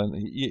där liksom.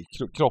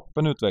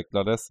 Kroppen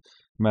utvecklades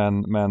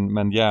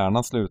men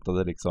hjärnan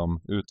slutade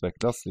liksom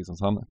utvecklas liksom.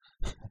 Så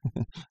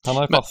han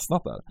har ju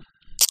fastnat där.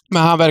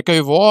 Men han verkar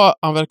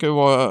ju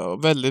vara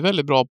väldigt,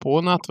 väldigt bra på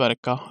att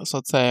nätverka, så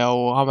att säga.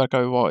 Och han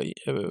verkar ju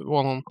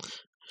vara någon...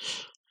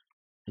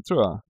 Det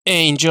tror jag.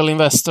 Angel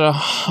investor.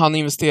 Han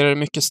investerar i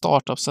mycket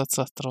startups etc.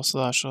 och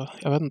sådär. Så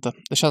jag vet inte.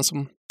 Det känns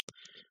som...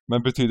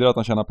 Men betyder det att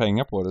han tjänar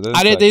pengar på det?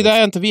 Nej, det är det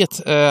jag inte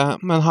vet.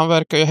 Men han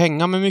verkar ju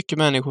hänga med mycket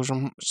människor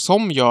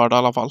som gör det i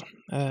alla fall.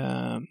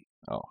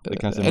 Ja, det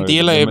kanske en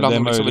del är ju bland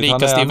de liksom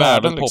rikaste i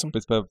världen. Han är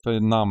poppis för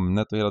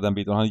namnet och hela den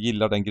biten. Han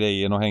gillar den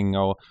grejen och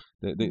hänga. Och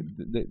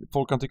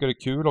folk kan tycka det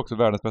är kul också.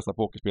 Världens bästa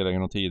pokerspelare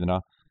genom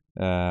tiderna.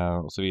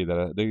 Och så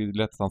vidare. Det är ju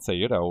lätt att han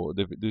säger det. Och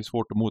det är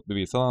svårt att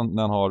motbevisa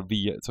när han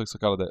har så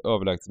kallade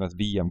överlägset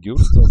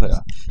VM-guld, så att säga.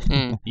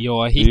 Mm.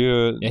 Jag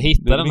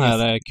hittade den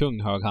här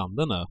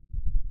kunghöghanden nu.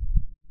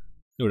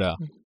 Gjorde jag.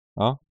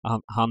 Ja.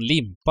 Han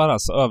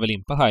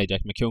överlimpar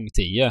hijack med kung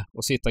 10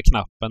 och sitter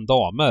knappen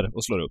damer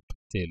och slår upp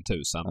till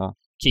 1000. Ja.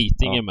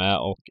 Keating är med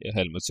och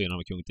Helmut synar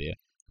med kung 10.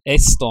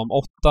 S-dam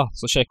 8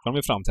 så checkar de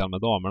ju fram till han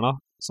med damerna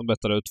som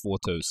bettar ut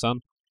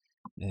 2000.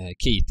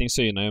 Keating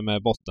synar ju med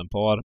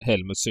bottenpar,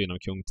 Helmut synar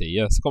med kung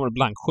 10. Så kommer det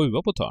blank 7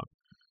 på törn.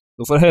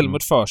 Då får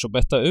Helmut för sig att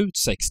betta ut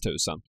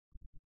 6000.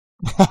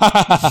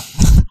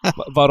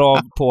 Varav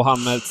på han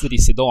med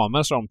riss i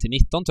damer så de till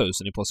 19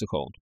 000 i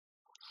position.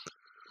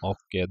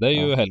 Och det är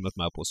ju Helmut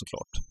med på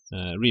såklart.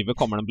 River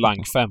kommer en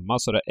blank 5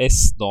 så det är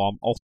S-dam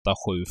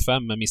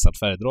 8-7-5 med missat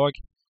färgdrag.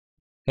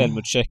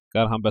 Helmut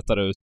checkar, han bettar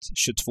ut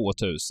 22 000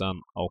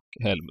 och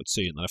Helmut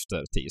synar efter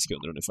 10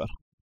 sekunder ungefär.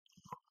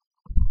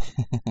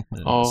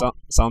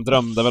 Så han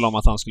drömde väl om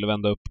att han skulle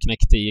vända upp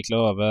knäck 10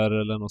 klöver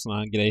eller någon sån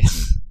här grej.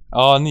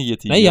 Ja, 9-10.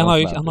 Nej,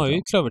 han har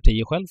ju klöver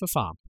 10 själv för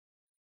fan.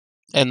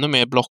 Ännu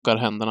mer blockar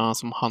händerna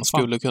som han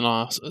skulle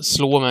kunna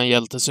slå med en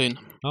hjältesyn.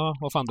 Ja,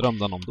 vad fan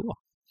drömde han om då?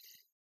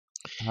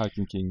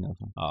 King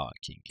alltså. Ja,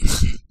 King.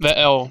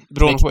 Ja,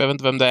 beroende på, jag vet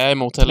inte vem det är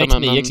emot heller.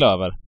 Knäck 9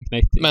 klöver.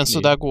 Men så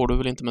där går du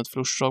väl inte med ett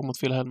flushdrag mot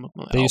Phil Helmut.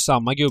 Det är ju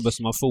samma gubbe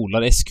som han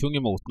folar S-kung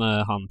emot när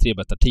han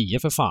 3-bettar 10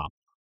 för fan.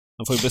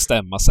 Han får ju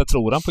bestämma sig.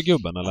 Tror han på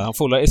gubben? Eller han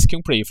folar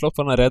S-kung preflop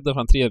för han är rädd för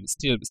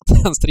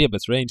hans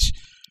 3-bet range.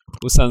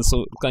 Och sen så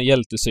kan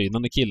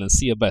hjältesynen när killen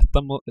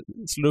C-bettar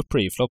slår upp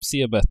preflop,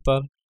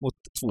 C-bettar mot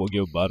 2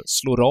 gubbar,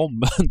 slår om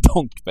en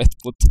donkbett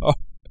på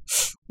törn.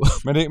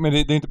 Men det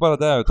är inte bara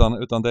det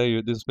utan det är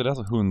ju det spelar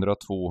alltså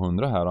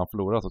 100-200 här. Han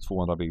förlorar alltså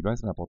 200 big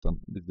blinds i den här potten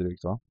lite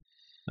drygt, va?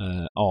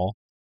 Ja.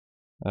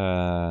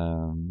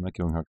 Med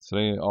kung högt. Så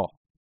det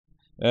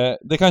är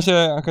det kanske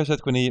är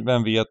ett geni,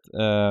 vem vet,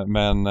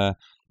 men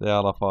det är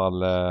i alla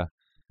fall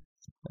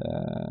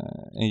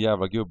en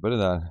jävla gubbe det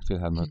där till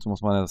Helmut, så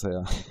måste man ändå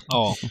säga.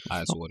 Ja,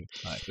 nej så är det.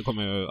 Nej, det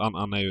kommer ju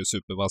han är ju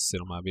supervass i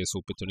de här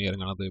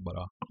VSOP-turneringarna,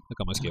 det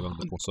kan man skriva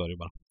under på, så är det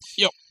bara.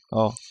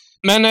 Ja.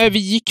 Men vi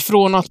gick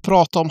från att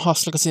prata om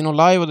Hustle Casino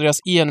Live och deras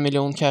 1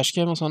 miljon cash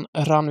game och sen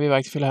rann vi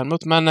iväg till Phil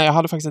Helmut. Men jag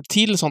hade faktiskt ett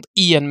till sånt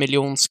 1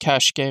 miljons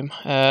cash game.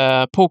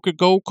 Poker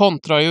Go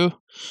kontrar ju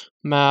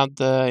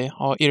med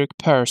Eric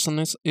Persson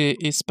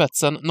i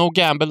spetsen. No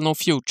Gamble, No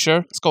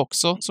Future ska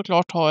också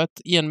såklart ha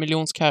ett 1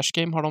 miljons cash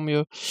game, har de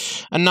ju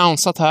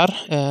annonsat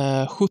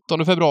här.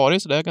 17 februari,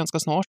 så det är ganska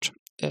snart.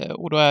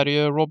 Och då är det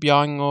ju Rob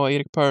Young och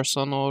Eric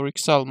Persson och Rick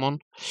Salmon.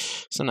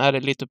 Sen är det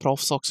lite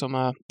proffs också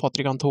med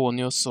Patrik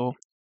Antonius och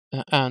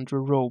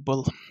Andrew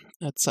Roble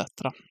etc.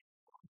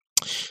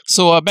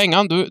 Så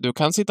Bengan, du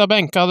kan sitta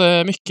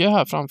bänkad mycket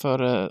här framför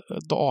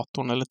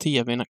datorn eller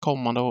tvn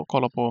kommande och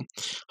kolla på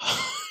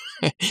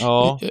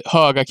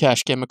höga cash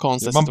game med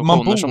konstiga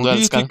situationer som du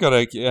älskar. Man borde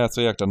ju tycka det är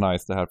så jäkla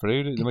nice det här, för det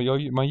är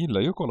ju, man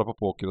gillar ju att kolla på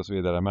poker och så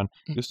vidare, men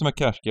just de här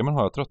cash gamen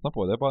har jag tröttnat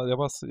på. Det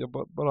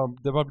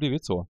har bara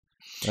blivit så.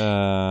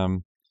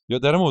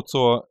 Däremot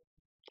så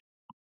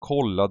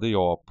kollade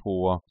jag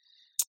på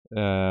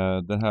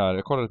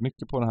jag kollade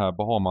mycket på den här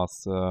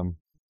Bahamas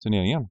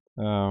turneringen.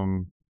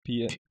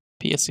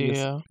 PC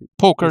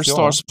Poker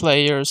Stars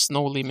Players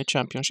No Limit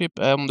Championship.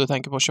 Om du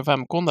tänker på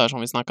 25-kon där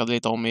som vi snackade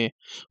lite om i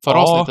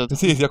förra avsnittet. Ja,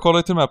 precis. Jag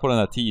kollade till och med på den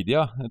här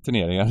tidiga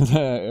turneringen.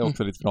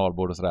 Också lite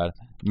finalbord och sådär.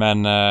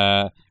 Men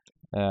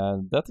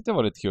det tyckte jag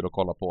var lite kul att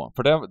kolla på.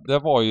 För det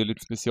var ju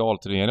lite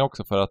specialturnering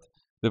också, för att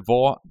det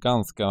var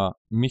ganska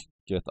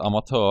mycket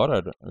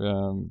amatörer.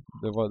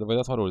 Det var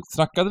det som var roligt.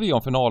 Snackade vi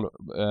om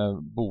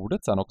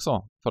finalbordet sen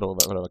också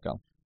förra veckan?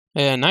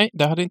 Nej,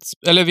 det hade inte...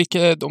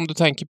 Eller om du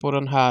tänker på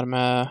den här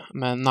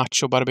med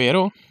Nacho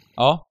Barbero.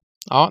 Ja.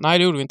 Ja, nej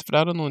det gjorde vi inte, för det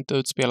hade nog inte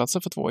utspelat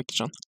sig för 2 veckor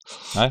sedan.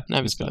 Nej.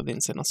 När vi spelade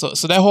in senast.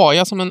 Så det har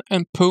jag som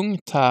en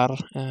punkt här.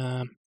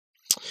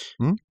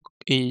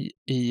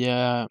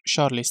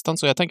 körlistan,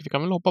 så jag tänker vi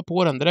kan väl hoppa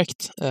på den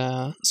direkt.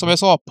 Som jag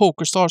sa,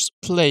 PokerStars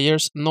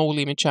Players No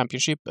Limit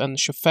Championship, en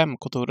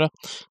 25K-turre.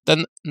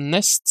 Den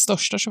näst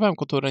största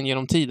 25K-turren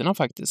genom tiderna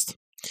faktiskt.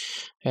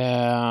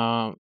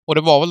 Och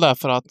det var väl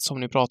därför att, som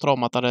ni pratar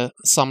om, att det hade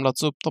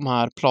samlats upp de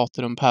här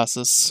Platinum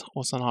Passes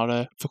och sen har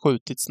det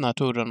förskjutits den här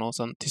turren och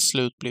sen till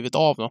slut blivit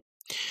av då.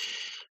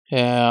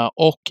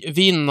 Och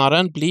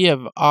vinnaren blev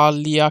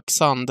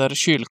Alexander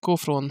Kylko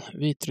från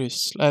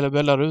Vitryssland, eller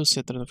Belarus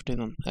heter det för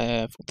tiden.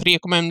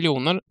 3,1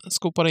 miljoner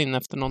skopade in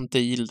efter någon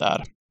deal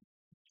där.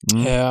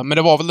 Men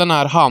det var väl den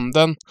här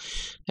handeln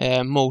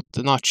mot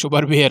Nacho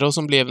Barbero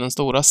som blev den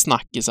stora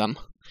snackisen.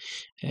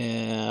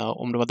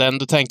 Om det var den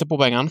du tänkte på,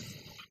 Bengan?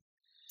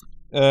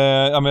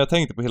 Ja, men jag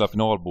tänkte på hela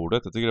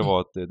finalbordet. Jag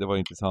tycker det var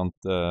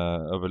intressant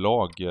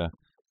överlag.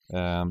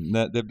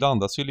 Det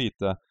blandas ju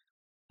lite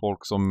folk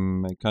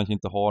som kanske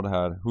inte har det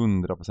här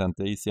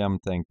 100%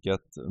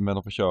 ICM-tänket, men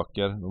de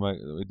försöker. De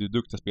är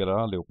duktiga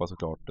spelare allihopa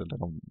såklart, eller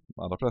de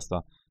allra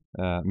flesta.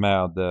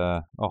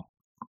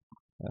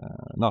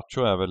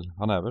 Nacho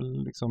är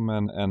väl liksom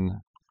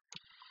en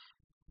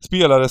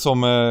spelare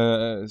som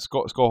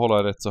ska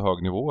hålla rätt så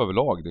hög nivå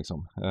överlag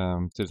liksom.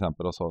 Till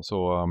exempel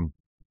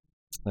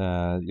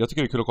jag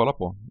tycker det är kul att kolla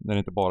på när det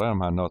inte bara är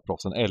de här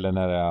nötproffsen eller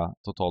när det är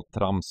totalt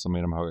trams som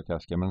är de höga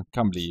cashgen, men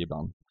kan bli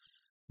ibland.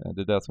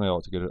 Det är det som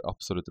jag tycker är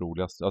absolut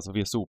roligast. Alltså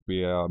VSOP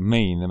är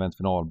main event,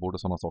 finalbord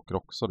och sådana saker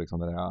också liksom,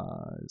 där det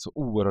är så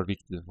oerhört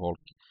viktigt för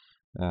folk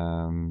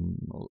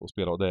att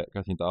spela. Och det är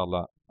kanske inte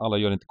alla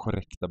gör inte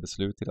korrekta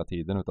beslut hela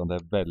tiden, utan det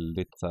är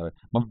väldigt så här,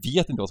 man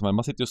vet inte vad som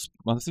händer.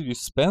 Man sitter ju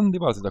spänd i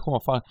varje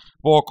situation.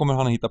 Vad kommer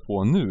han att hitta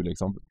på nu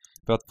liksom?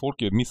 För att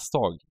folk gör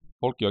misstag.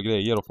 Folk gör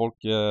grejer och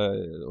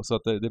och så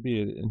att det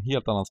blir en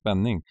helt annan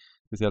spänning.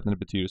 Speciellt när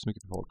det betyder så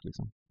mycket för folk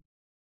liksom.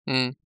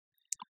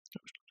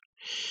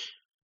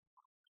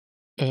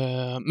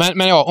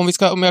 Men ja,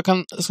 om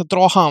jag ska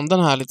dra handen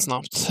här lite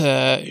snabbt.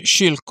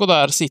 Kylko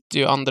där sitter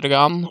ju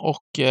Andregan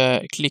och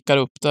klickar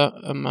upp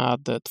det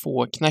med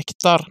 2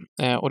 knäktar.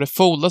 Och det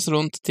foldas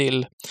runt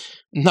till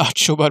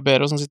Nacho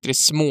Barbero som sitter i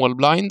small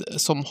blind,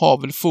 som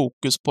har väl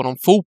fokus på någon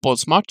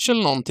fotbollsmatch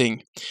eller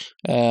någonting.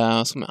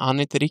 Som han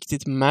är inte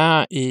riktigt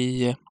med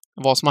i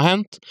vad som har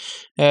hänt.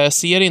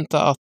 Ser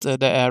inte att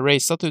det är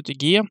raceat ut i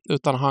G,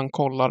 utan han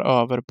kollar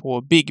över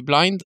på Big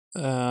Blind,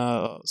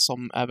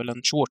 som är väl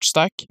en short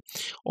stack,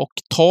 och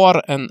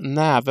tar en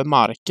näve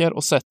marker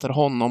och sätter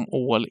honom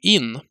all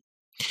in.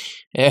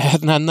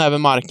 Den här näve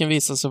marken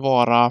visar sig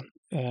vara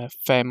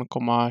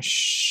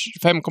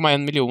 5,1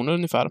 miljoner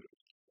ungefär.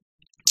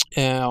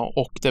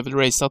 Och det är väl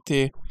raceat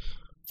till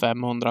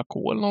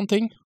 500k eller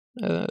någonting.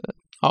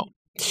 Ja.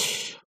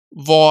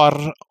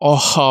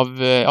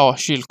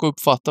 Kylko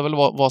uppfattar väl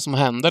vad som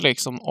händer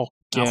liksom, och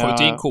han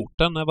skjuter in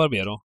korten,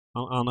 Barbero.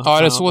 Ja,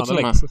 det är så till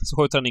och med.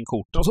 Så skjuter han in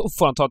korten och så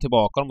får han ta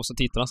tillbaka dem och så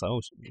tittar han så här.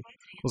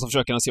 Och så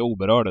försöker han se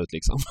oberörd ut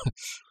liksom.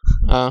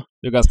 Ja.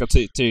 Det är ganska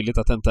tydligt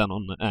att det inte är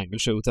någon angle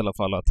shoot i alla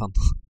fall, att han...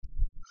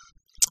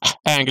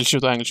 Angle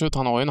shoot,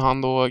 han har ju en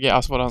hand och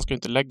alltså, han ska ju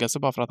inte lägga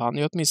sig bara för att han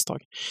gör ett misstag.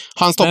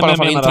 Han stoppar i alla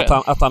fall inte.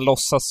 Att han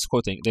låtsas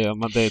skjuta in. Det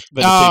är väldigt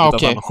tydligt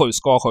att han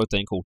ska skjuta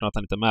in korten, att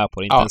han inte är med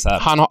på det. Inte ens här.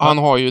 Han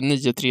har ju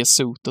 9-3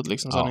 suited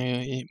liksom, så han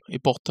är i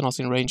botten av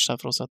sin range där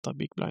för att sätta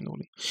Big Blind all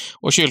in.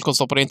 Och Kylko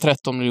stoppar in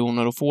 13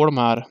 miljoner och får de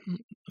här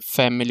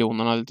 5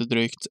 miljonerna lite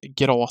drygt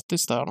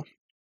gratis där då.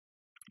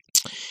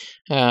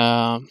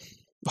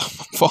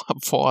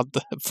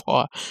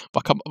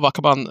 Vad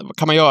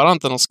kan man göra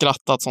inte än att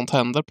skratta att sånt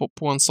händer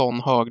på en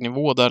sån hög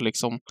nivå där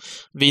liksom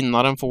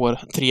vinnaren får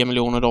 $3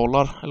 miljoner,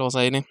 eller vad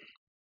säger ni?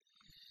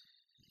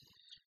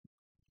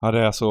 Ja,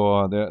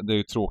 det är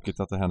ju tråkigt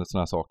att det händer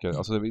såna här saker.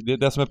 Alltså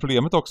det som är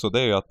problemet också,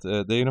 det är ju att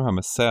det är ju det här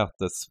med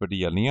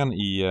sätesfördelningen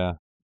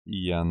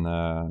i en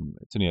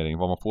turnering,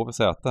 vad man får för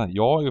säte.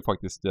 Jag är ju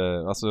faktiskt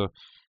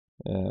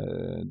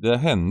det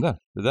hände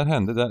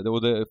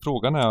och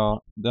frågan är,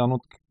 det är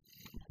något,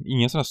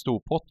 ingen sån här stor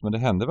pott, men det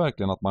händer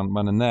verkligen att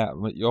man är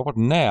nära. Jag har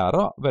varit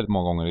nära väldigt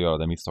många gånger att göra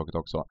det misstaget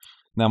också.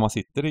 När man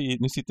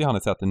nu sitter han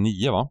i säte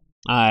 9, va?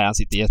 Nej, han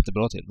sitter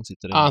jättebra till.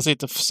 Han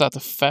sitter säte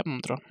 5,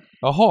 tror jag.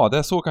 Jaha, det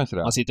är så kanske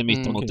det. Han sitter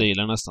mitt emot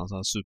dealen nästan,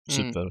 så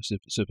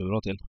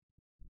superbra till.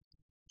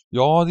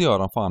 Ja, det gör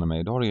han fan i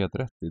mig. Det har du helt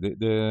rätt i.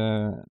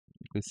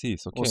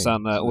 Precis, okej. Och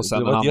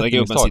sen den andra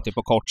gubben sitter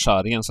på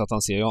kortsargen, så att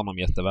han ser ju honom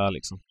jätteväl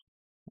liksom.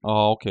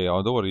 Ja, okej.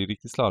 Ja, då är det ju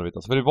riktigt slarvigt.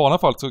 Alltså, för i vanliga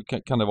fall så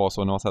kan det vara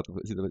så när man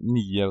sitter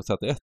 9 och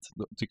sätter 1,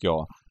 tycker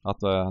jag. Att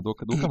då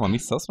kan man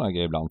missa såna här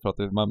grejer ibland. För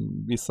att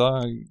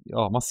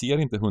man ser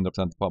inte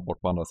 100%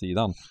 bort på andra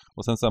sidan.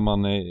 Och sen så är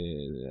man,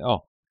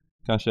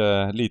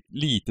 kanske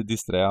lite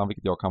disträ,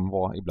 vilket jag kan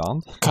vara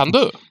ibland. Kan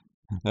du?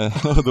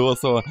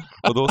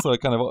 och då så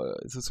kan det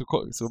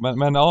vara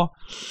men ja,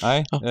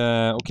 nej,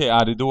 okej,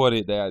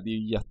 det är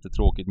ju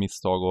jättetråkigt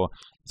misstag och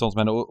sånt som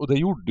händer, och det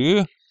gjorde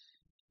ju,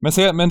 men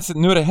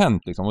nu är det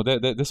hänt liksom, och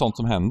det är sånt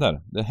som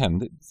händer. Det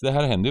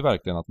här händer ju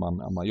verkligen att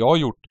man jag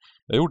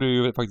gjorde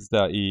ju faktiskt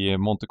det i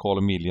Monte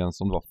Carlo Millions,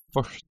 som det var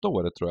första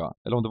året tror jag,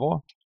 eller om det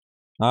var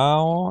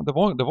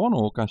det var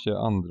nog kanske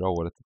andra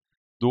året.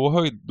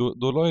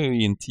 då la jag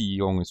in 10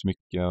 gånger så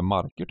mycket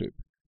marker typ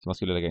som man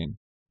skulle lägga in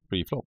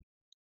pre-flop.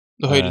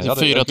 Du höjde till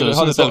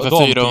 4000 istället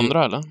för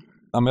 400 eller?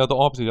 Ja, men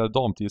precis, jag hade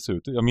damtid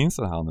ut. Jag minns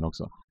den här handen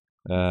också.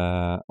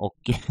 Och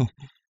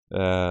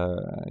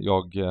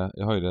jag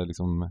höjde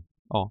liksom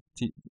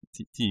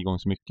 10 gånger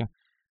så mycket.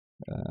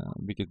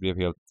 Vilket blev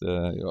helt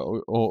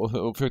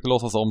och försökte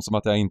låtsas om som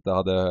att jag inte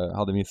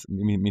hade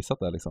missat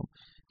det liksom.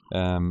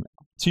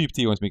 Typ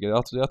 10 gånger så mycket.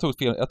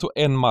 Jag tog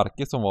en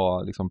marker som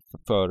var liksom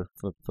för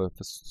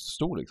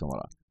stor liksom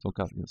bara,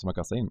 som jag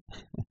kastade in.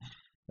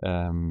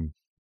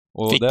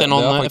 Och fick det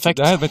någon effekt?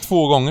 Det här med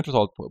 2 gånger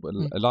totalt på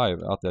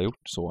live att jag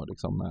gjort så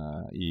liksom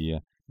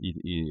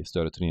i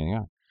större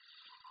turneringar.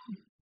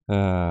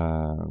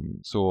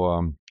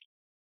 Så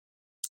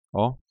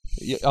ja,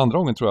 andra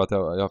gången tror jag att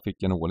jag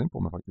fick en all-in på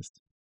mig faktiskt.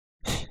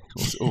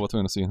 och var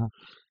tvungen att syna.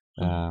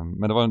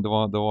 Men det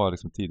var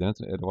liksom tidigare,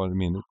 det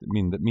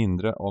var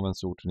mindre av en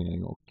stor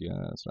turnering och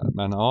sådär.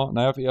 Men ja,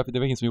 nej, det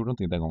var ingen som gjorde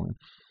någonting den gången.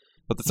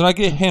 Sådana här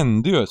grejer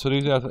hände ju, så det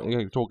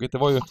är tråkigt. Det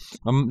var ju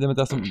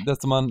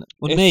det som man...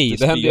 Och nej,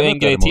 det hände ju en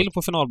grej till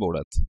på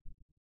finalbordet.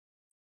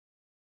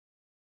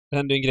 Det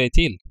hände ju en grej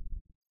till.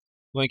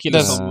 Det var en kille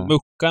som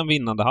muckade en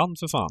vinnande hand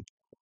för fan.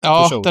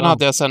 Ja, den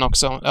hade jag sen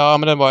också. Ja,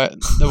 men det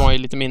var ju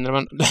lite mindre,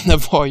 men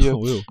det var ju...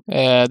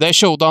 det är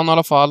showdown i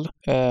alla fall.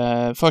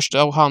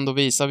 Första hand att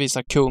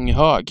visa kung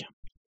hög.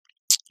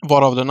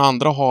 Varav den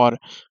andra har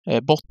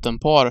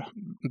bottenpar.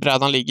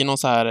 Brädan ligger någon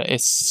så här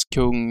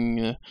S-kung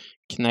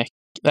knäck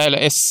eller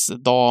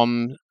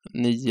S-dam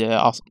 9,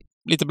 alltså,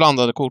 lite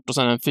blandade kort och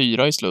sen en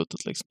 4 i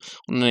slutet liksom.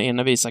 Och den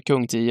ena visar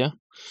kung 10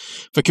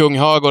 för kung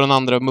hög och den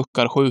andra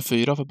muckar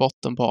 7-4 för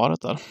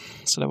bottenparet där.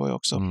 Så det var ju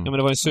också... Ja, men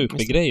det var en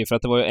supergrej för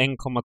att det var ju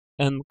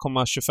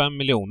 1,25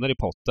 miljoner i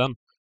potten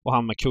och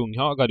han med kung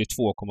hög hade ju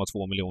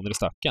 2,2 miljoner i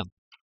stacken.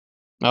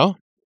 Ja.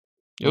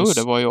 Jo,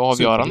 det var ju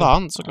avgörande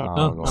hand såklart.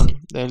 Ja.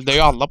 Det är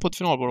ju alla på ett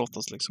finalbord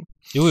oftast liksom.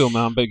 Jo,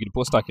 men han byggde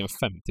på stacken 50%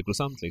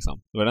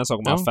 liksom. Det var den sak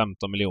om man har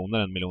 15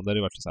 miljoner, 1 miljon, det hade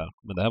ju varit så här.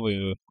 Men det här var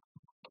ju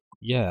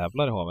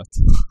jävlar i havet.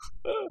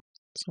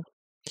 Så.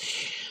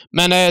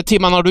 Men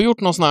Timman, har du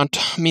gjort något sånt här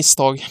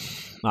misstag?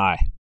 Nej,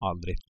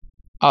 aldrig.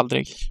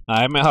 Aldrig?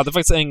 Nej, men jag hade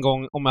faktiskt en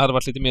gång, om jag hade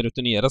varit lite mer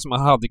rutinerad, som jag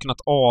hade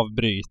kunnat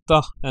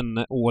avbryta en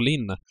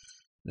all-in.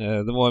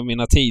 Det var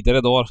mina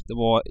tidigare dagar.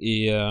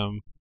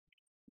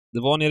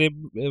 Det var nere i,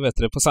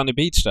 på Sunny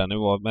Beach där, när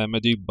vi var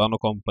med Dybban och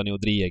Company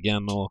och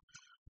Dregen och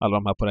alla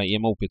de här på den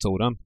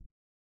EMOP-touren.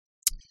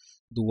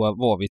 Då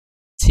var vi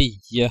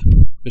 10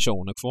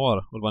 personer kvar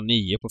och det var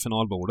 9 på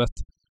finalbordet.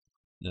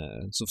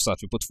 Så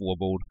satt vi på 2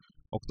 bord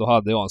och då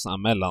hade jag en sån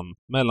här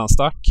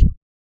mellanstack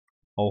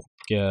och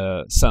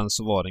sen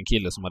så var det en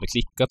kille som hade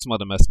klickat som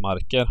hade mest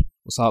marker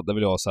och så hade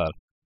väl jag så här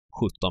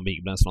 17 big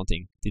blinds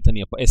någonting. Tittade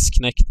ner på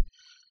S-knäckt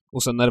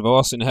och sen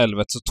nervös in i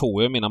helvete så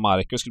tog jag mina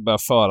marker och skulle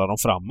börja föra dem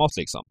framåt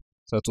liksom.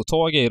 Så jag tog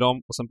tag i dem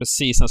och sen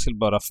precis när jag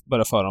skulle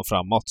börja föra dem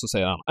framåt så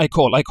säger han I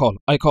call.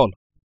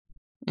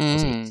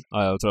 Ja,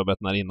 jag tror jag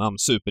berättade den här innan.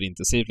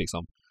 Superintensivt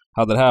liksom.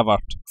 Hade det här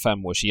varit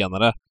 5 år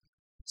senare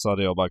så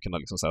hade jag bara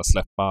kunnat liksom så här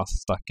släppa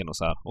stacken och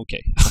så här,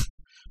 okej.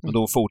 Men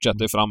då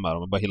fortsätter jag fram med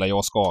dem och bara hela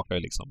jag skakar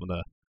liksom. Men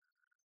det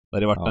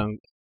hade varit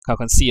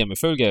kanske en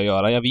semifull grej att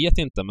göra. Jag vet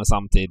inte, men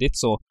samtidigt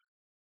så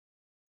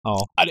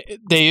ja.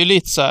 Det är ju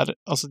lite så här,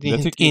 alltså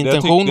din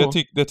intention.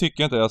 Det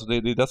tycker jag inte. Alltså det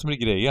är det som blir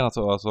grejen.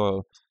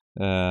 Alltså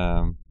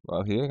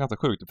det är ganska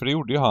sjukt. För det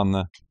gjorde ju han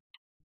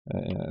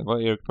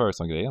var Eric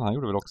Persson-grejen. Han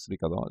gjorde väl också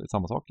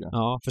samma sak.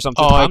 Ja, för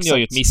samtidigt han gör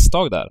ju ett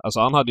misstag där. Alltså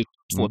han hade ju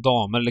 2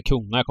 damer eller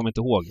kungar, jag kommer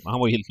inte ihåg. Men han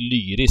var ju helt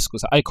lyrisk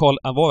och så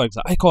han var verkligen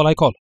så här, I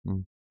call.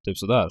 Typ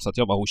sådär. Så att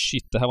jag bara, oh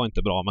shit, det här var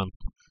inte bra, men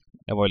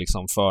jag var ju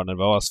liksom för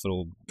nervös för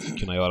att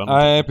kunna göra något.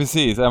 Nej,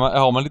 precis.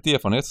 Har man lite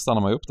erfarenhet så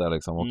stannar man ju upp där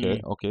liksom.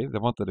 Okej, det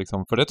var inte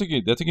liksom... För det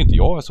tycker inte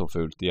jag är så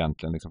fult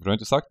egentligen liksom. För du har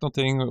inte sagt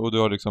någonting och du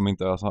har liksom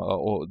inte... Alltså,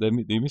 och det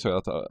är ju så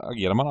att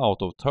agerar man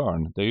out of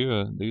turn, det är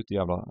ju ett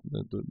jävla... Det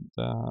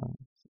är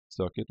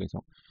stökigt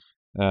liksom.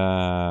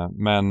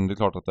 Men det är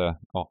klart att det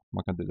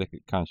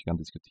kanske kan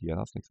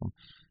diskuteras liksom.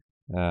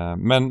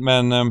 Men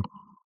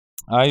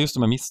just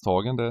de här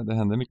misstagen, det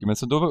händer mycket. Men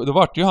så då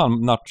vart ju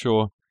han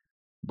Nacho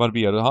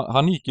Barbero,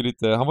 han gick ju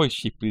lite, han var ju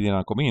chip innan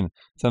han kom in.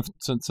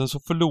 Sen så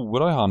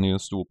förlorade han ju en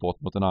stor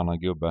pott mot en annan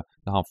gubbe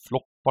när han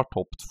floppar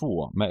topp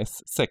 2 med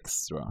S6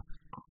 tror jag.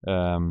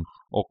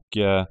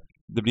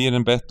 Det blir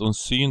en bet och en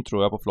syn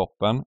tror jag på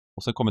floppen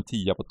och sen kommer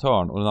 10 på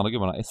turn och den andra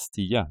gubben har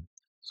S10.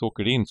 Så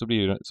åker det in så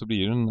blir det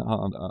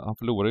han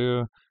förlorar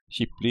ju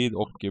chip lead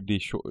och blir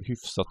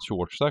hyfsat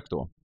short stack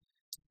då.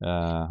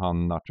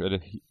 Han Nacho,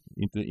 eller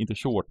inte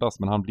shortast,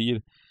 men han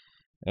blir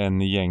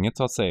en i gänget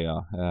så att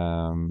säga.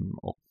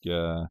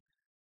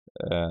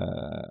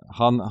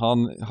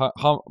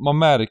 Man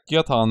märker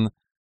att han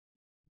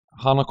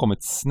har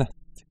kommit snett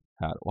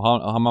här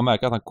och man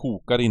märker att han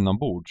kokar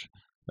inombords.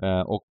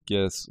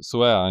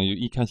 Så är han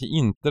ju kanske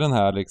inte den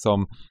här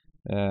liksom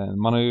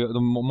man har ju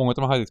många av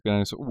de här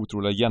highlight-spelarna är så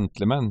otroliga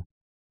gentlemän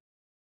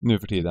nu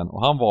för tiden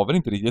och han var väl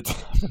inte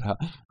riktigt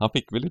han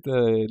fick väl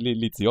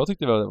lite så jag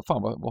tyckte väl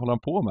fan vad håller han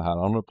på med här?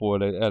 Han håller på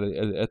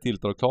är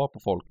tilltal och klar på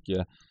folk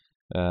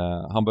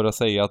Han började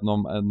säga att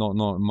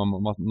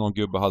någon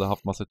gubbe hade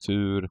haft massa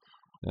tur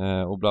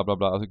och bla bla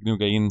bla, alltså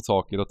gnugga in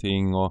saker och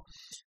ting och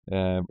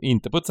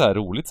inte på ett så här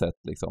roligt sätt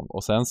liksom.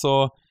 Och sen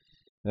så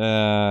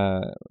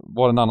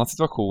var det en annan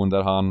situation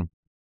där han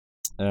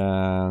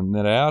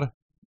när det är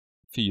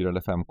 4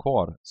 eller 5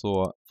 kvar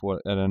så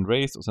är det en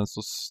race och sen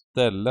så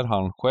ställer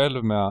han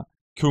själv med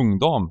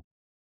kungdam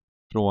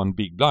från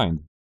Big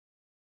Blind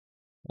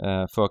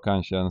för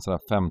kanske en sådär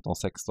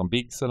 15-16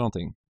 bigs eller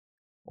någonting.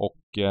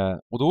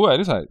 Och då är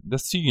det så här, det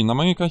synar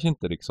man ju kanske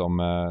inte liksom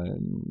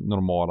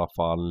normala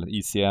fall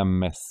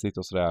ICM-mässigt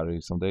och sådär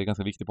liksom. Det är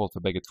ganska viktigt på för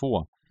bägge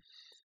två.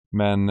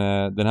 Men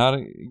den här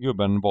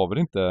gubben var väl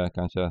inte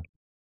kanske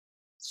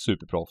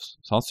superproffs.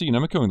 Så han synar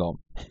med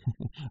kungdam.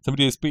 Sen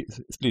blir det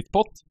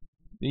splitpot.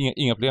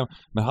 Inga problem.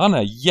 Men han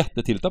är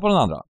jättetiltad på den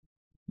andra.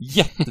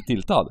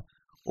 Jättetiltad.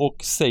 Och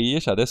säger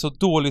så här, det är så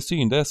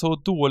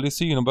dålig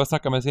syn. Och börjar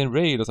snacka med sin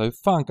raid och så här,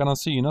 hur fan kan han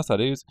synas så här?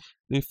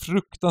 Det är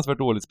fruktansvärt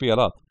dåligt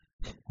spelat.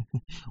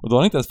 Och då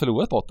har han inte ens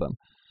förlorat botten.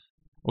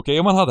 Okej,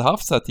 om man hade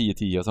haft så här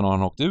 10-10 och sen har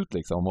han åkt ut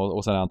liksom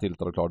och sen är han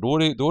tiltad och klar.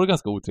 Då är det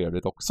ganska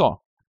otrevligt också.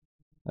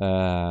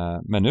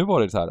 Men nu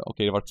var det så här,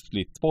 okej, det var ett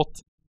splitspot.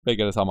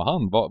 Bägge i samma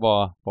hand.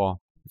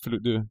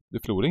 Du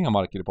förlorade inga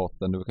marker i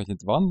potten. Du kanske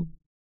inte vann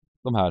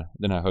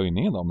den här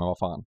höjningen då, men vad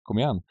fan, kom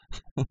igen.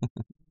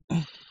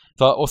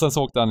 Och sen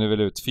så åkte han ju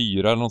väl ut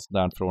 4 eller något sånt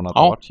där från att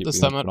ha varit chip i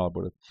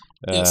finalbordet.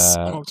 Yes,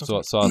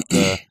 så att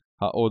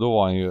och då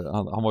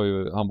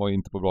var han var ju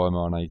inte på bra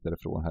humör när han gick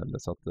därifrån heller,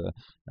 så att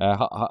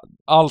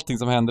allting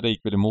som hände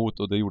gick väl emot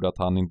och det gjorde att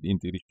han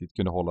inte riktigt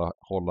kunde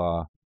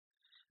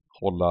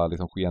hålla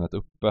liksom skenet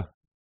uppe.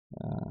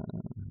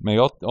 Men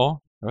jag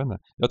vet inte.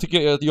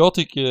 Jag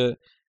tycker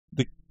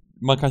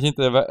man kanske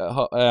inte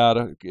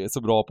är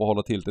så bra på att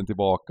hålla tilten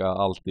tillbaka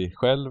alltid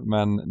själv,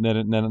 men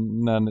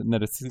när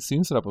det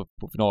syns sådär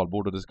på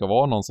finalbord och det ska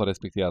vara någon som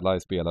respekterar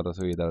livespelare och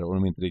så vidare och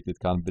de inte riktigt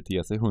kan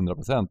bete sig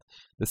 100%,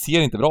 det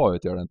ser inte bra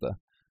ut, gör det inte.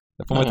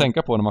 Det får man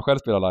tänka på när man själv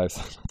spelar live.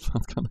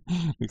 Man kan,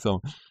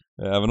 liksom,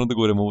 även om det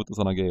går emot och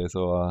sådana grejer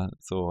ja,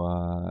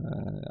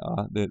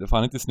 det är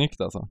fan inte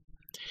snyggt alltså.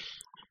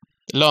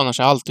 Det lönar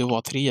sig alltid att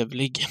vara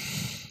trevlig.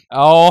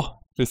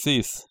 Ja,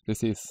 precis.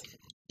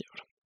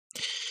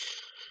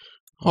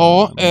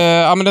 Ja,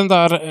 men den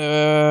där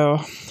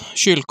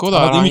Kylko där,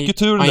 han hade mycket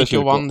tur den där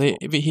Kylko. Han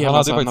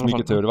hade faktiskt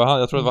mycket tur.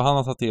 Jag tror det var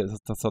han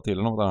satt till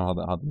honom där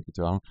han hade mycket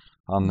tur.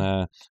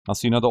 Han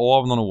synade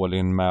av någon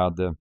all-in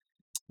med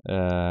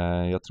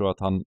jag tror att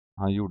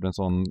han gjorde en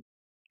sån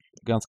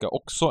ganska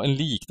också en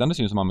liknande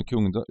syn som han med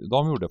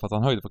kungdam gjorde, för att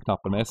han höjde på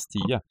knappen med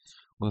S10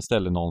 och sen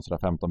ställde någon sådär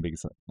 15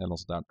 bigs eller något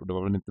sådär. Och det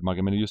var väl inte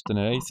magga, men just den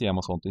här ACM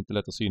och sånt, det är inte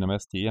lätt att syna med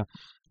S10.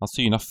 Han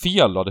synar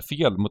fel, hade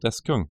fel mot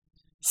S-kung.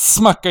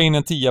 Smacka in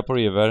en 10 på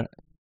river.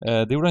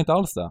 Det gjorde han inte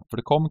alls det, för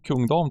det kom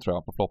kungdam tror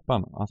jag på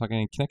floppen. Han smackade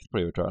in en knäckt på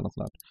river tror jag, något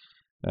sånt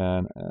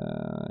där.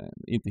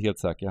 Inte helt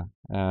säker.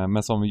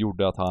 Men som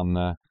gjorde att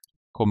han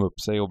kom upp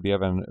sig och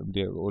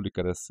och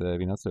lyckades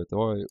vinna slut. Det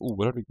var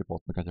oerhört viktigt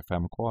pott med kanske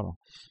 5 kvar då.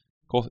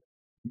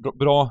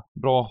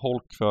 Bra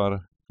holk för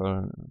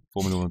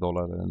 $2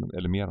 miljoner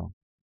eller mer då.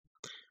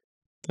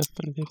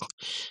 Definitivt.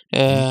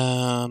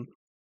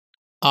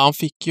 Han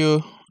fick ju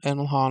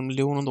 1,5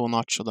 miljoner då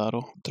Nacho där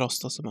och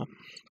trösta sig med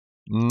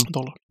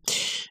dollar.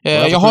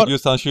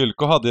 Just han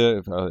Kylko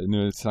hade,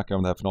 nu snackar jag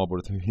om det här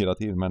finalbordet hela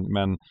tiden,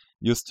 men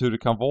just hur det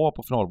kan vara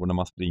på finalbordet när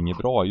man springer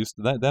bra, just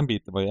den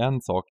biten var ju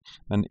en sak,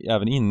 men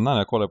även innan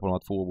jag kollade på de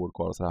här 2 bord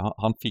kvar och så här,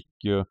 han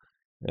fick ju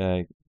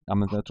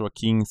jag tror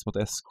Kings mot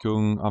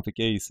S-kung, han fick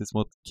Aces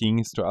mot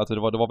Kings tror jag. Alltså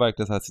det var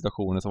verkligen så här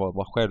situationer som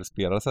var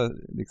självspelare så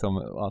liksom,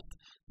 att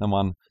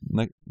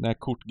när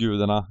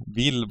kortgudarna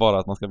vill bara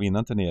att man ska vinna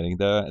en turnering,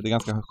 det är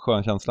ganska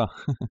skön känsla.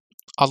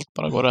 Allt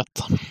bara går rätt.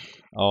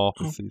 Ja,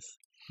 precis.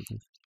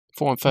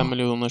 Få en 5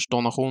 miljoners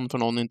donation för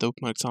någon inte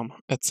uppmärksam,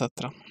 etc.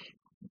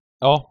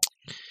 Ja.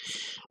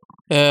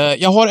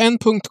 Jag har en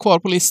punkt kvar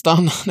på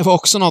listan. Det var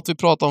också något vi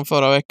pratade om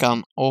förra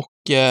veckan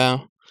och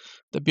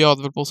det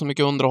bjöd väl på så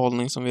mycket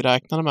underhållning som vi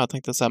räknade med,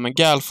 tänkte jag säga. Men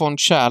Galfond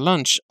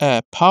Challenge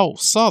är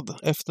pausad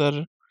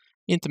efter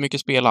inte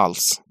mycket spel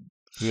alls.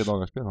 3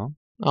 dagars spel, va?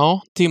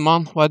 Ja,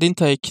 Timman, vad är din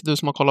take? Du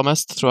som har kollat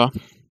mest, tror jag.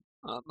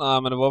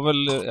 Nej, men det var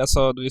väl,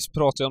 alltså, vi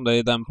pratade om det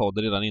i den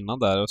podden redan innan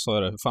där, och så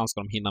är det, hur fan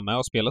ska de hinna med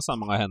att spela så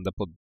många händer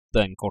på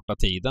den korta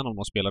tiden om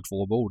de spelar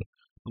 2 bord?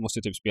 De måste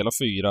ju typ spela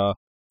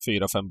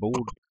 4-5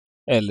 bord,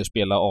 eller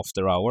spela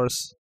after hours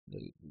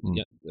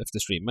efter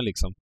streamen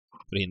liksom,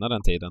 för att hinna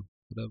den tiden.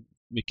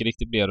 Mycket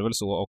riktigt blev det väl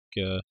så, och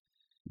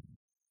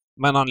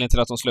men anledningen till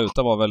att de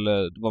slutade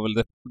var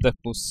väl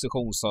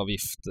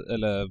depositionsavgift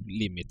eller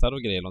limitad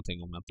och grejer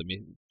någonting, om jag inte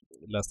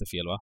läste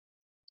fel, va?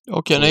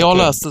 Okej, när jag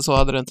läste så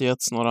hade det inte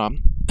getts några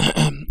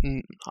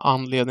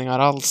anledningar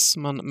alls,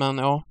 men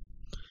ja.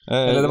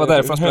 Eller det var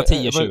därför han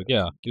spelade 10-20,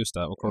 ja. Just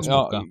det, och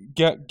crossbooka.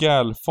 Ja,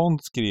 Galfond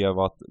skrev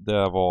att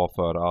det var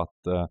för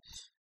att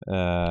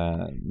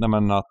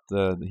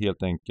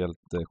helt enkelt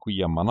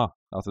schemana.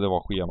 Alltså det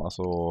var schema,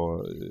 så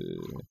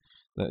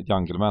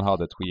Jungleman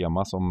hade ett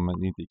schema som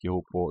inte gick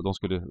ihop och de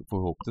skulle få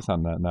ihop det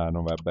sen när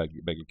de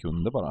bägge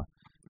kunde bara.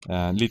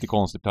 Lite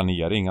konstig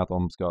planering att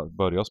de ska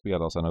börja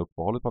spela och sen ha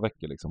uppehåll ett par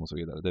veckor liksom och så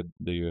vidare.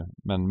 Det är ju,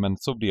 men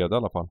så blev det i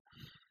alla fall.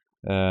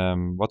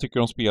 Vad tycker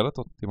du om spelet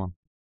då, Timon?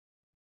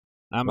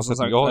 Nej, men som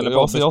sagt,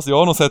 Jag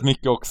har nog sett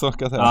mycket också,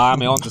 kan jag säga. Nej,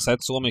 men jag har inte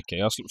sett så mycket.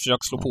 Jag har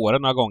försökt slå på det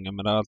några gånger,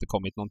 men det har alltid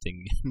kommit någonting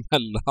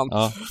emellan.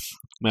 Ja.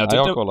 Men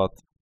jag har kollat.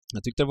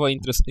 Jag tyckte det var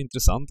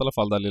intressant i alla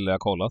fall, det lilla jag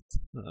kollat.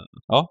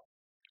 Ja.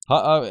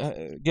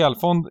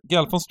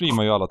 Galfon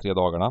streamar ju alla 3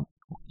 dagarna.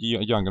 Och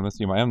Jungleman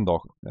streamar en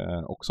dag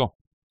också.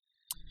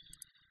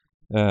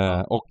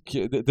 Och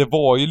det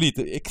var ju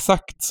lite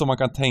exakt som man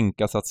kan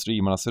tänka sig att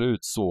streamarna ser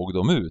ut, såg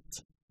de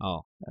ut.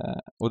 Ja.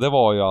 Och det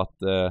var ju att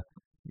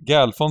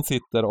Galfon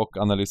sitter och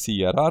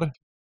analyserar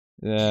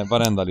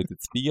varenda litet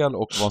spel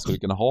och vad man skulle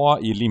kunna ha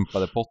i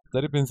limpade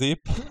potter i princip.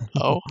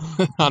 Ja,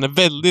 han är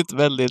väldigt,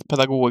 väldigt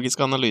pedagogisk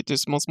och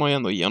analytisk, måste man ju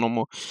ändå ge honom,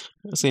 och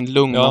sin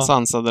lugna,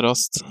 sansade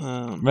röst.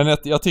 Men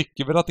jag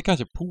tycker väl att det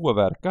kanske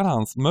påverkar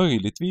hans,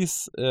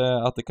 möjligtvis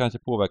att det kanske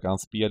påverkar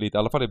hans spel lite, i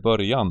alla fall i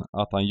början,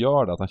 att han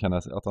gör det, att han känner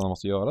att han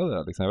måste göra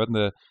det liksom. Jag vet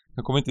inte,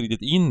 han kommer inte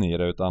riktigt in i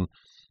det, utan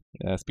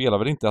spelar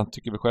väl inte, han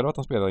tycker väl själv att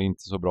han spelar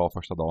inte så bra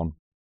första dagen.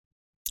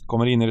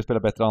 Kommer in i det,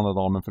 spelar bättre andra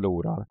dagen, men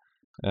förlorar.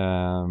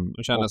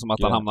 Det kändes som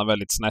att han hamnade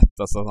väldigt snett.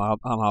 Alltså,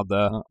 han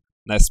hade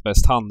näst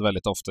bäst hand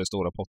väldigt ofta i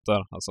stora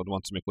potter. Alltså det var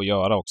inte så mycket att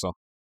göra också.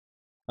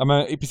 Ja,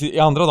 men precis, i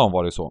andra dagen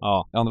var det så.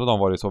 Ja. I andra dagen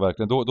var det så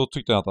verkligen. Då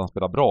tyckte jag att han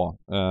spelade bra.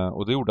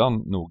 Och det gjorde han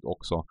nog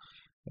också.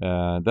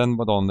 Den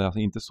var dagen jag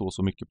inte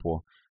så mycket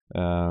på.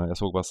 Jag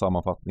såg bara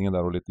sammanfattningen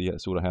där och lite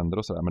stora händer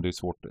och sådär. Men det är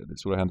svårt.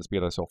 Stora händer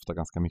spelar sig ofta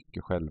ganska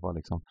mycket själva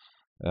liksom.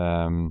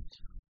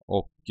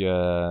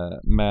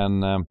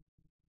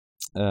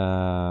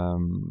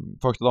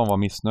 Första dagen var jag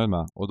missnöjd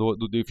med. Och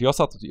för jag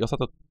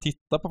satt och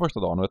tittade på första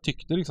dagen och jag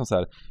tyckte liksom så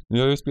här, nu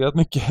har jag ju spelat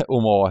mycket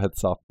Omaha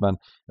Heads Up, men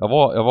jag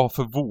var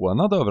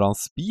förvånad över hans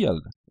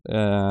spel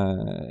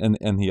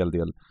en hel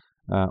del.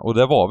 Och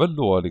det var väl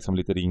då liksom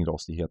lite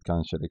ringrostighet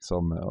kanske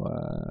liksom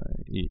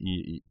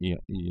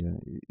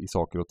i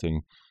saker och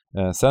ting.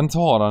 Sen så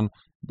har han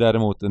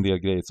däremot en del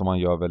grejer som han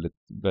gör väldigt,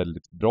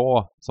 väldigt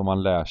bra, som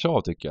man lär sig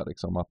av, tycker jag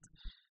liksom, att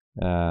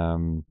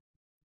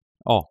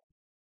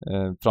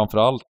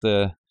framförallt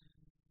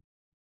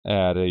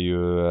är det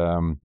ju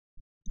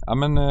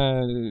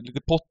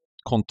lite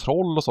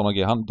pottkontroll och sådana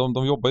grejer.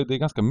 De jobbar ju, det är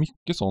ganska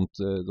mycket sånt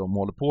de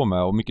håller på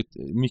med, och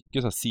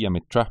mycket så här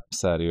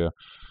semi-traps är det ju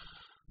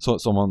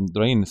som man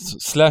drar in,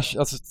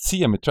 alltså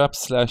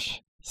semi-traps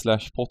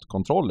slash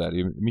pottkontroll är det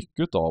ju mycket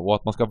utav, och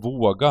att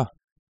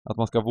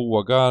man ska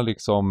våga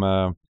liksom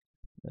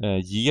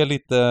ge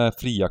lite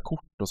fria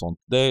kort och sånt.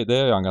 Det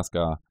är han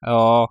ganska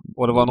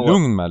och det var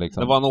lugn med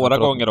liksom. Det var några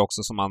gånger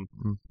också som man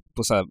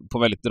på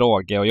väldigt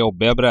dragiga och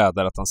jobbiga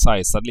brädor, att han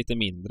sizade lite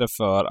mindre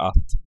för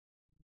att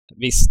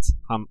visst,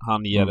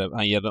 han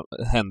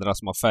ger händerna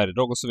som har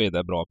färgdrag och så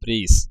vidare bra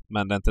pris,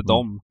 men det är inte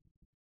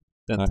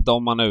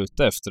de man är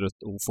ute efter att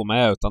få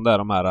med, utan det är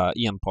de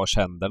här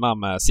enparshänderna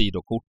med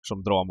sidokort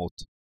som drar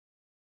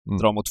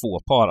mot 2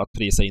 par, att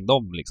prisa in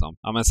dem liksom.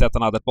 Ja, men säg att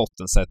han hade ett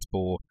bottenset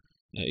på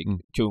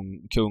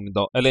kung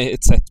dam, eller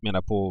ett set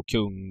menar på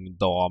kung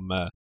dam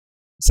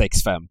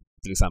 6-5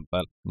 till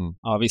exempel.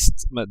 Ja visst,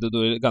 men då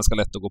är det ganska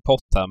lätt att gå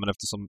pott här, men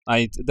eftersom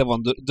det var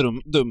en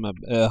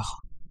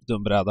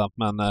dum bräda,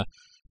 men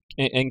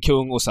en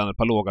kung och sen ett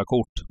par låga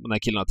kort. Men när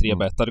killarna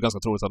 3-bettar, det är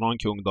ganska troligt att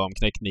någon kung dam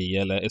knäck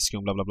 9 eller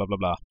S-kung bla bla bla bla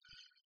bla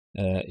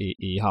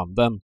i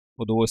handen.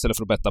 Och då istället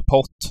för att betta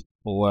pott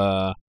och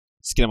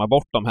skrämma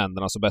bort de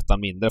händerna, så bettade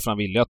han mindre, för han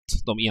ville att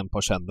de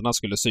enparshänderna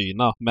skulle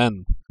syna, men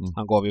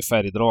han gav ju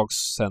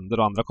färgdragshänder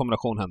och andra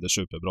kombinationhänder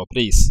superbra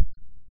pris.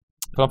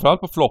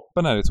 Framförallt på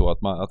floppen är det så att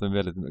det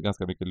är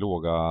ganska mycket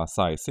låga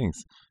sizings.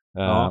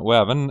 Och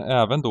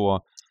även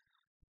då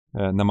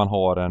när man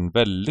har en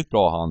väldigt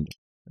bra hand,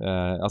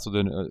 alltså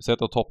säg att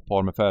du har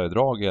toppar med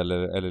färgdrag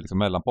eller liksom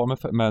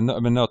mellanpar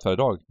med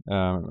nötfärgdrag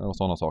och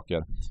sådana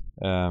saker,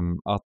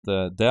 att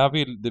det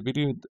vill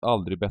ju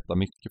aldrig betta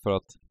mycket, för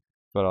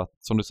att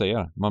som du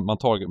säger,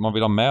 man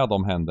vill ha med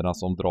de händerna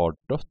som drar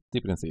dött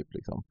i princip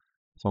liksom,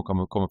 som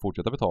kommer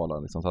fortsätta betala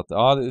liksom. Så att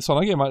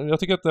sådana grejer, jag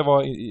tycker att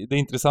det är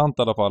intressant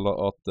i alla fall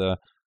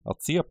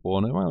att se på.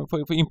 När man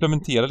får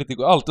implementera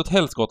lite, alltid åt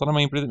helskotta när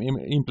man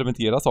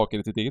implementerar saker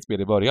i sitt eget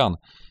spel i början.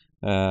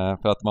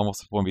 För att man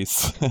måste få en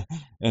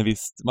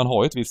viss man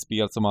har ju ett visst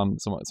spel som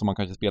man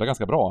kanske spelar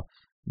ganska bra.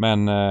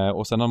 Men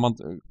och sen när man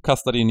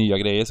kastar in nya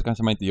grejer så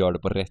kanske man inte gör det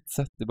på rätt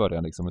sätt i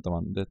början liksom,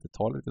 utan det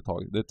tar lite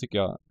tag. Det tycker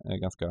jag är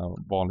ganska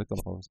vanligt i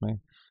alla fall hos mig.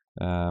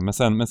 Men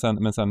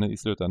sen i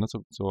slutändan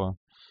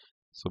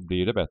så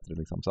blir det bättre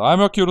liksom. Så men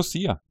vad kul att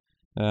se.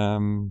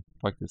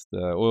 Faktiskt.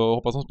 Och jag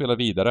hoppas de spelar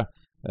vidare.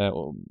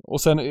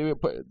 Och sen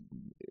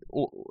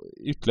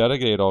ytterligare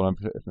grejer då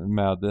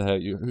med det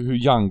här, hur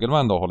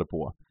Jungleman då håller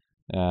på.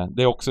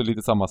 Det är också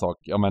lite samma sak.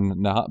 Ja, men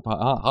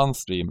när hans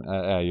stream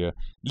är ju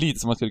lite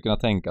som man skulle kunna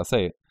tänka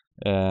sig.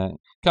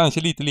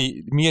 Kanske lite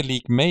mer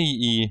lik mig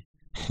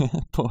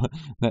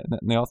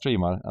när jag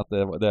streamar, att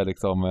det är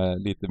liksom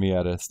lite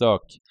mer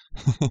stök.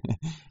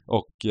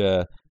 Och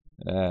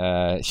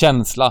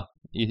känsla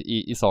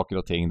i saker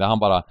och ting. Där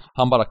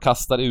han bara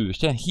kastar ur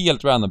sig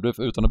helt random bluff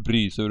utan att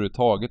bry sig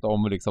överhuvudtaget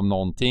om liksom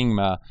någonting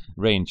med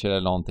Ranger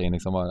eller någonting.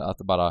 Liksom, att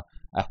bara,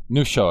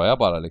 nu kör jag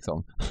bara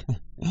liksom.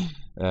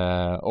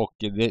 Och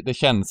det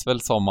känns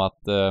väl som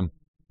att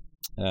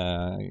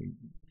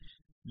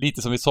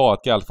lite som vi sa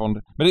att Galfond,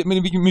 men det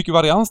är mycket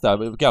varians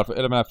där. Galfond,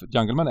 eller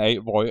Jungleman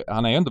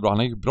han är ju ändå bra. Han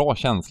är ju bra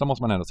känsla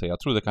måste man ändå säga. Jag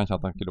trodde kanske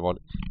att han skulle vara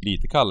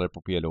lite kallare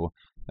på PLO.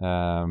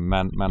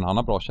 Men han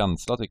har bra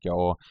känsla tycker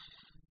jag. Och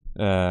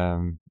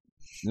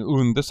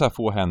under så här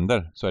få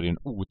händer så är det ju en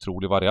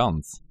otrolig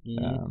varians.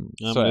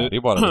 Så är det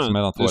ju bara liksom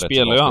mellan två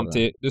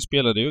du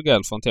spelade ju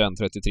Galfond till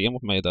 1.33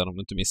 mot mig där om du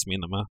inte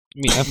missminner mig.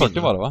 1.40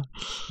 var det va?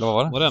 Vad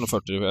var det? Var det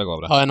 1.40 jag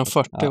gav det? Ja,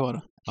 1.40 var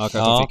det. Ja,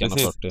 kanske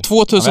fick 1.40.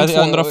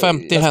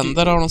 2250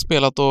 händer har de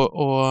spelat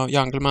och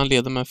Jungleman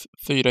leder med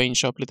 4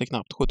 inköp lite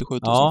knappt, 77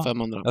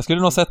 500. Jag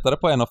skulle nog sätta det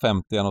på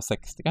 1.50,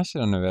 1.60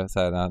 kanske nu så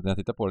här, när jag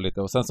tittar på det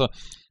lite. Och sen så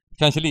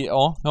kanske,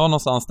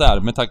 någonstans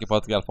där, med tanke på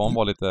att Galfond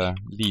var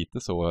lite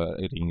så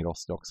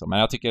ringrostig också. Men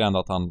jag tycker ändå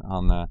att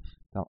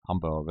han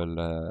bör väl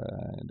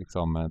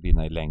liksom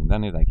vinna i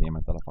längden i det här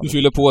gamet i alla fall. Du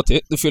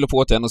fyller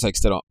på till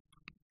 1.60 då?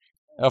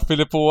 Jag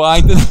fyller på,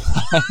 inte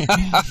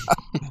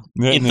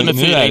inte med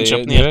 4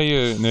 inköp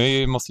ner.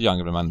 Nu måste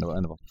Jungleman ändå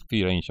vara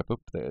 4 inköp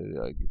upp. Det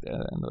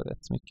är ändå rätt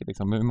så mycket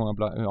liksom. Hur många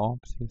ja,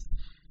 precis.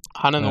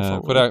 Han är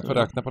nog får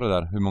räkna på det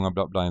där. Hur många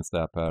blinds det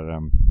är per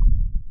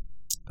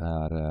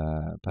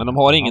men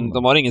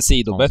de har ingen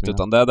sidobett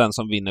utan det är den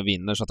som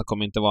vinner så att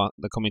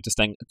det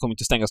kommer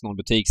inte stängas någon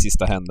butik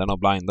sista händerna och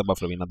blinda bara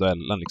för att vinna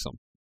duellen liksom.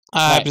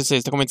 Nej,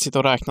 precis. Det kommer inte sitta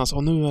och räknas.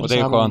 Och det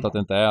är skönt att det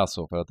inte är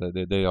så för att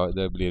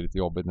det blir lite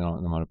jobbigt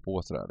när man är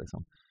på sådär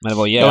liksom. Men det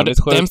var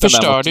jävligt sjukt. Den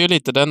förstörde ju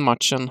lite den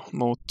matchen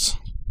mot...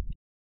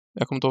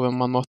 Jag kommer inte ihåg vem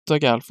man mötte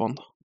Galfond.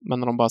 Men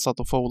när de bara satt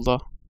och foldade.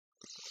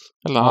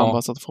 Eller han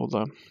bara satt och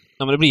foldade.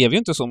 Ja, men det blev ju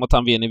inte så mot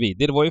han vinner vid.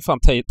 Det var ju fan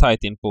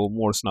tight in på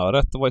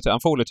målsnöret. Han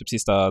foldade typ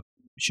sista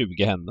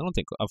 20 händer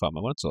någonting.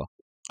 Var det inte så?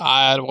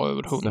 Nej, det var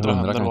över 100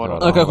 händer.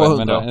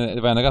 Men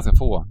det var ändå ganska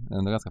få.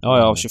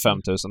 Ja, av 25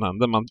 000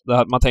 händer.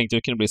 Man tänkte ju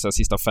att det kunde bli så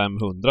sista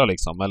 500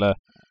 liksom. Eller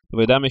det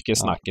var ju där mycket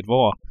snacket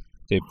var.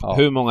 Typ,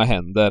 hur många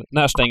händer?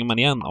 När stänger man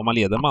igen? Om man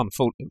leder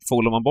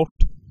foldar man bort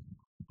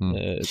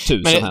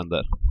 1000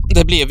 händer.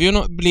 Det blev ju,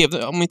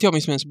 om inte jag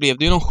missminner så blev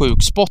det ju någon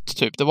sjuk spot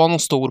typ. Det var någon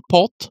stor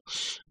pott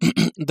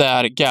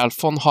där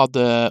Galfond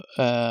hade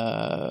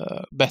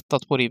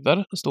bettat på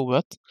River,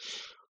 stovet.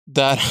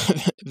 Där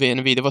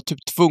VNVD var typ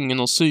tvungen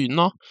att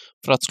syna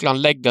för att skulle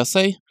han lägga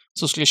sig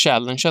så skulle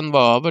challengen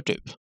vara över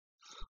typ.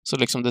 Så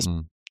liksom det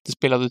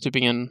spelade typ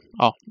ingen,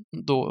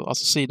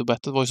 alltså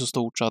sidobettet var ju så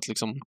stort så att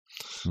liksom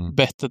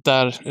bettet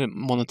där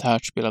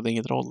monetärt spelade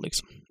ingen roll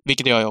liksom.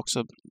 Vilket jag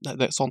också,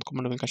 sånt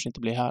kommer det väl kanske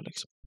inte bli här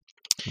liksom.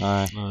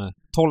 Nej.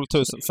 12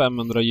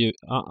 500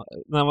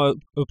 när han var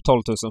upp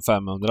 12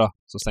 500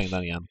 så stängde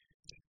han igen.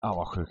 Ja,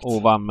 vad sjukt.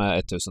 Och vann med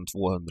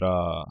 1200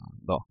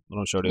 då. När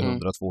de körde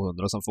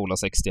 100-200 som fola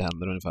 60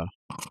 händer ungefär.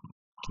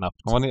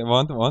 Knappt. Var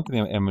inte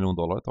det $1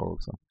 million ett tag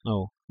också?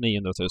 Jo,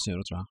 900 000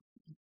 euro tror jag.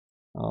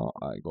 Ja,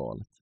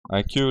 galet.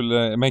 Nej, kul.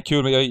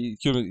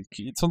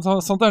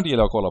 Sånt där gillar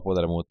jag att kolla på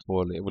däremot. Att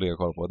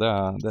kolla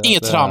på.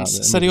 Inget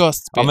trams,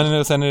 seriöst spel. Ja,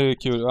 men sen är det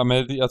kul. Ja,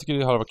 men jag tycker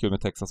det hade varit kul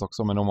med Texas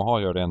också, men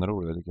Omaha gör det ännu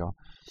roligare tycker jag.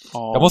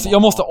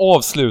 Jag måste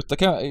avsluta.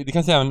 Det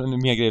kan säga en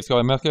mer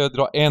grejer, men jag ska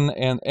dra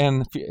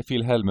en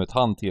Phil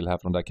Hellmuth-hand till här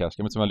från där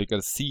cashgamet som jag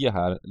lyckades se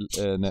här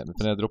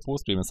när jag drog på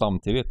streamen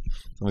samtidigt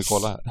som vi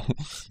kollar här.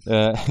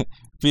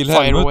 Phil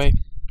Hellmuth.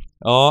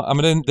 Ja,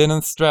 men det är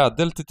en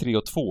straddle till 3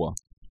 och 2.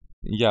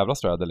 En jävla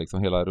straddle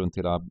liksom runt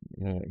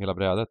hela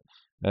brädet.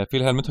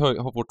 Phil Hellmuth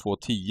har fått 2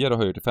 10 och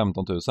höjer till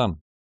 15 000.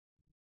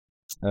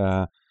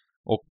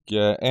 Och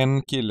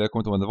en kille, jag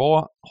kommer inte ihåg vem det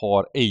var,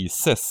 har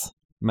aces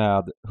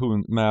med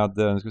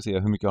nu ska vi se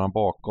hur mycket har han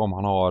bakom.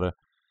 Han har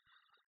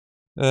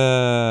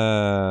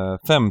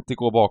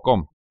 50k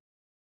bakom.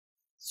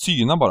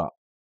 Syna bara.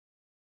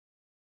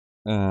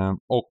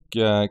 Och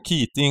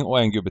Keating och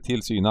en gubbe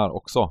till synar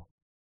också.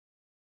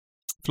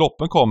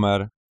 Floppen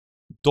kommer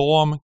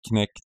dam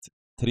knäckt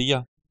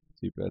 3.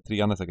 Typ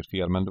 3 är säkert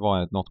fel, men det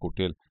var något kort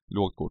till,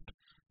 lågt kort.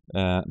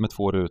 Med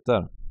 2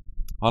 rutor.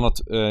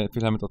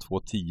 Phil Hellmuth har 2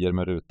 10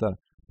 med rutor.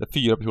 Det är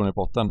 4 personer i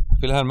potten.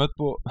 Phil Hellmuth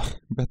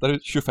bettar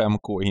ut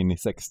 25k in i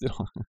 60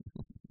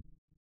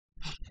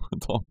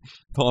 då.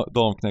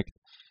 Damknäckt.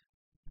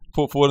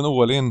 Får en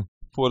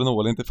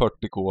all-in till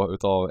 40k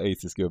utav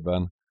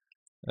Aces-gubben.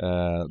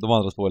 De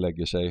andra två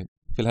lägger sig.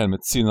 Phil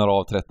Hellmuth synar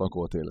av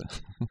 13k till.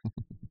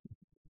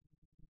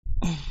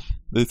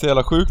 Det är så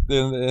jävla sjukt. Det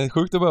är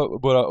sjukt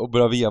att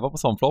börja veva på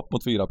sån flopp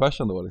mot 4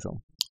 personer då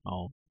liksom.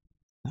 Ja.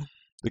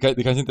 Det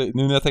kanske inte,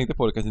 nu när jag tänkte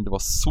på det kanske inte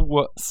var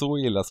så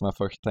illa som jag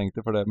först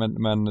tänkte för det,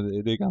 men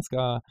det är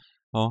ganska,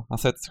 han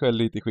sätter sig själv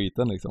lite i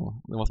skiten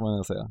liksom. Det måste man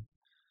ändå säga.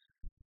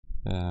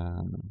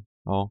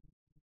 Ja.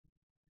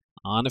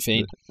 Ja, han är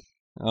fin.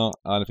 Ja,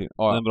 han är fin.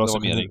 Ja, det är en bra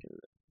summering.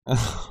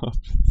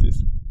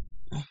 Precis.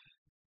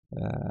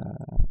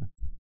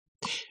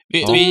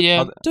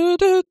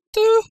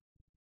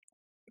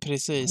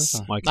 Precis.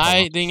 Markertavlan.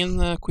 Nej, det är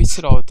ingen quiz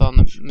idag, utan...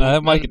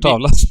 Nej,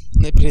 markertavlan.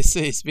 Nej,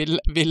 precis.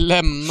 Vi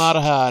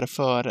lämnar här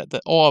för det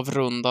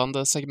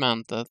avrundande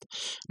segmentet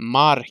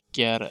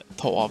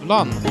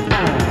Markertavlan.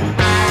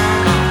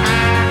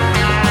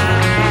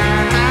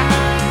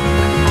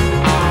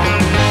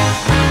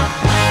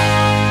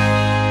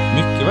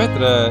 Mycket, vad heter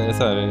det,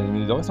 så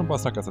här, idag som bara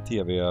snackar så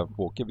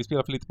tv-poker. Vi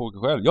spelar för lite poker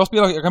själv.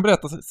 Jag kan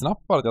berätta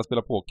snabbt bara att jag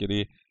spelar poker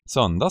i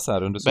söndags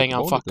här under Super Bengan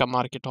Bowl. fuckar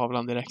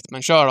markertavlan direkt,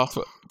 men kör då.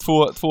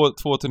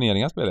 Två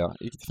turneringar spelade jag.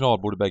 Gick till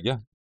finalbord i bägge.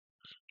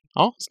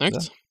 Ja,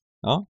 snyggt.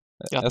 Ja.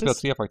 Jag spelade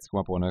 3 faktiskt, kom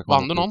jag på när jag kom.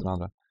 Vann du någon? Den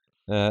andra.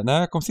 Nej,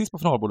 jag kom sist på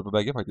finalbordet på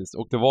bägge faktiskt.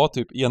 Och det var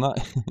typ ena...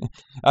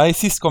 Nej,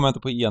 sist kom jag inte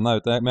på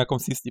ena, men jag kom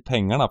sist i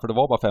pengarna, för det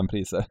var bara 5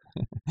 priser.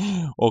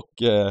 Och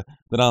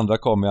den andra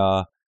kom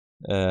jag...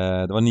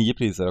 det var 9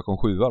 priser, jag kom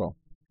 7 då.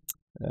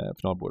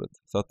 Finalbordet.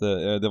 Så att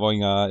det var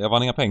jag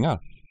vann inga pengar.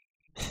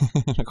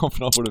 Jag kom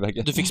finalbordet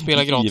bägge. Du fick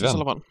spela gratis i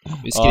alla fall.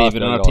 Vi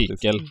skriver en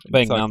artikel.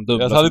 Bengan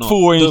dubbla jag hade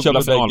 2 inköp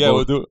på bägge.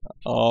 Och du...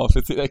 Ja,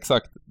 precis,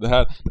 exakt.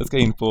 Det ska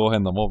in på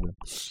Händamob.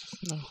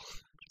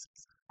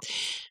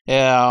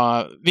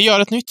 Vi gör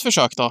ett nytt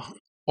försök då.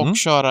 Och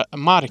kör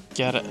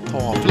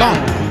markertavlan.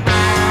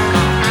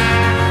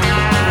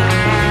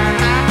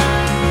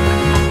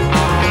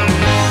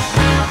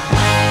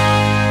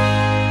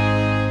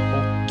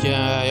 Och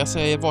jag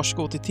säger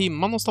varsågod till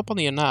Timman och stoppa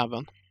ner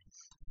näven.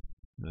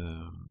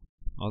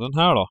 Ja, den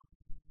här då.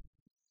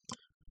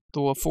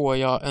 Då får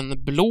jag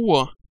en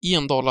blå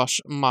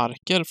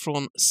 $1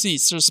 från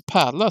Caesars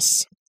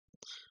Palace.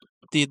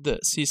 Did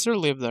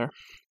Caesar live there?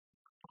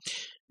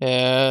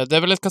 Det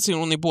är väl ett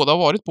kasino ni båda har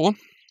varit på?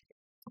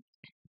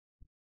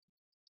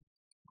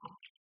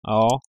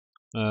 Ja,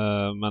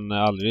 men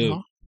aldrig...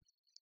 Ja.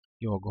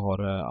 Jag har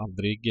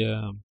aldrig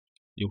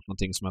gjort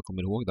någonting som jag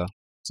kommer ihåg där.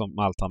 Som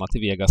allt annat i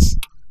Vegas.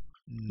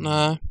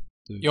 Nej,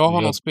 jag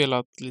har nog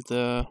spelat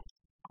lite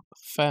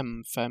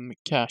 5-5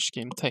 Cash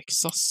Game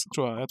Texas,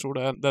 tror jag. Jag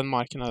tror den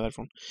marken är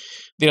därifrån.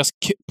 Deras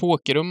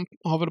pokerrum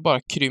har väl bara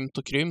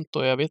krympt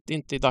och jag vet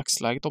inte i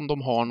dagsläget om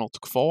de har något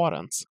kvar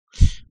ens.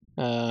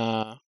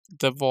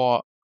 Det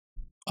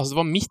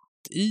var mitt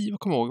i, vad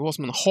kommer jag ihåg, det var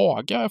som en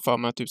haga för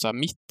mig, typ så här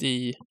mitt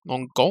i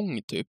någon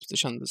gång typ. Det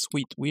kändes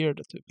sweet weird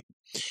typ.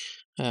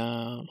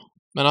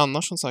 Men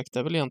annars som sagt, det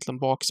är väl egentligen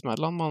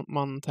baksmällan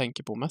man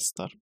tänker på mest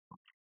där.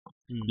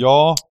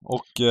 Ja,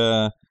 och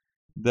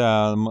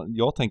det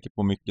jag tänker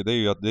på mycket, det är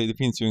ju att det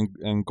finns ju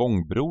en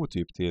gångbro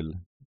typ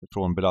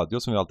från Bellagio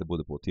som vi alltid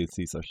bodde på till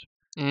Caesars.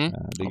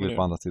 Det ligger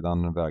på andra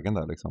sidan vägen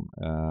där liksom.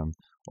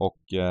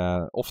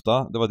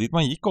 Ofta, det var dit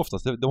man gick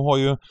oftast.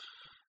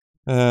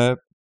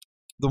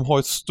 De har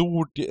ett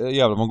stort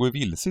jävla, man går ju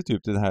vilse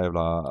typ till den här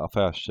jävla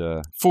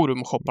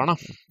Forumshopparna.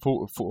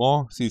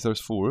 Ja,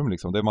 Caesars Forum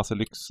liksom. Det är massa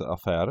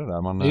lyxaffärer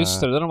där.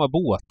 Just det, där de har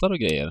båtar och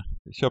grejer.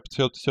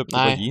 Köpte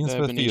bara jeans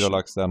för 4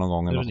 lax där någon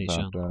gång eller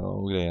något där,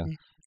 och grejer.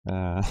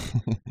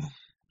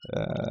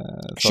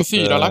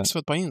 24 lax för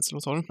ett par jeans,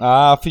 vad sa du?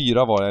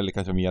 4 var det, eller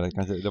kanske mer.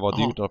 Det var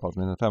dyrt i alla fall,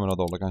 men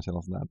 $500 kanske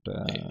något sånt där.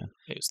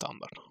 Det är ju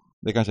standard.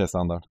 Det kanske är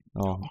standard.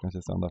 Ja, det kanske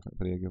är standard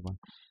för e-gubbar.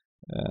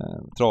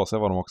 Trasiga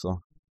var de också.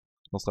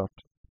 Från start.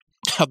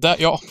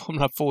 Ja, på de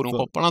här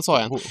forumshopparna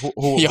sa jag.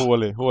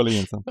 Hål i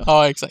jeansen.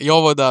 Ja, exakt.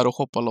 Jag var där och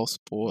shoppade loss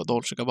på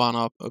Dolce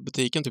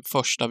Gabbana-butiken, typ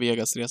första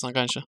Vegas-resan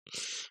kanske.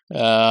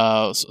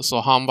 Så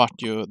han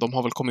vart ju, de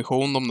har väl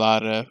kommission de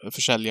där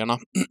försäljarna.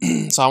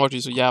 Så han vart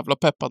ju så jävla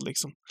peppad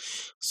liksom.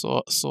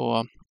 Så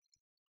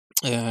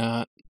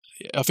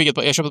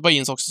jag köpte ett par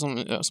jeans också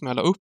som jag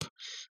la upp.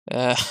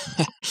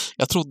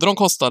 Jag trodde de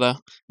kostade...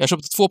 Jag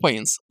köpte 2 par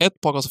jeans.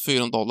 Ett par kostade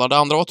 $400. Det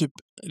andra var typ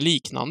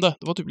liknande.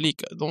 Det var typ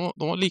de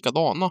var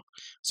likadana.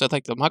 Så jag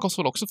tänkte, de här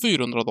kostar väl också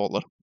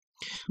 $400.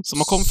 Så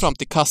man kom fram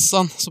till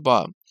kassan så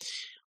bara...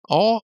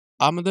 Ja,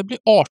 men det blir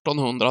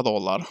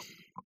 $1,800.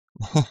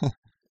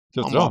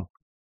 Köpte du?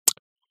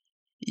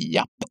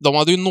 Japp. De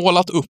hade ju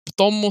nålat upp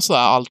dem och så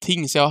här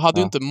allting. Så jag hade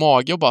ju inte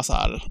mage och bara så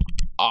här...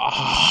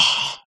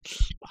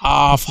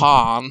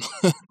 fan.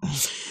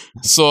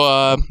 Så,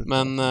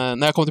 men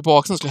när jag kom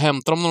tillbaka så skulle jag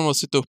hämta dem när de hade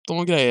sytt upp dem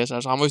och grejer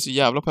så han var ju så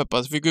jävla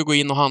peppad. Så fick vi gå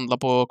in och handla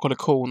på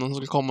kollektionen som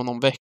skulle komma någon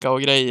vecka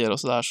och grejer och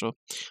sådär. Så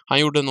han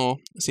gjorde nog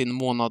sin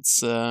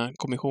månads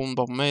kommission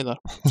bara på mig där.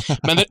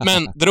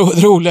 Men det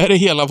roliga i det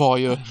hela var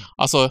ju,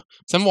 alltså,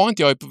 sen var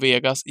inte jag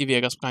i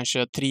Vegas på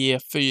kanske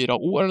 3-4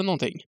 år eller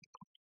någonting.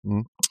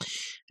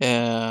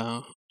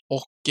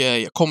 Och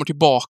jag kommer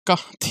tillbaka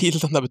till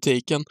den där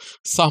butiken.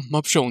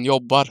 Samma person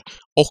jobbar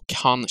och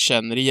han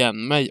känner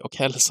igen mig och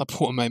hälsar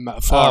på mig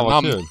med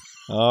förnamn.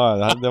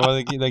 Ja, det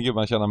var den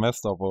gubben jag tjänade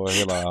mest av på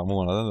hela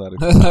månaden där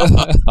liksom.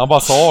 Han bara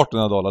sa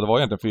 $1,800, det var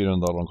egentligen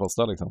 $400 de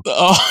kostade liksom.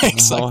 Ja,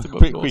 exakt.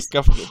 Skicka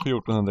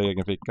 1400 i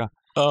egen ficka.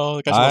 Ja,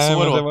 det kanske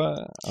var så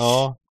då.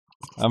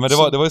 Ja, men det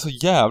var ju så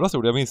jävla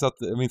stort. Jag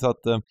minns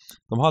att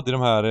de hade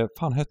de här,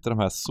 fan hette de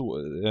här,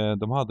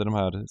 de hade de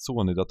här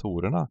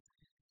Sony-datorerna.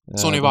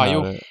 Sony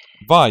Vaio.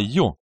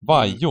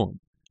 Vaio.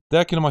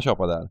 Där kunde man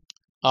köpa där.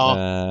 Ja.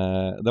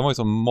 Den var ju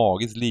så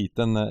magiskt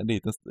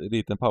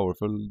liten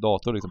powerful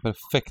dator, liksom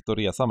perfekt att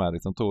resa med,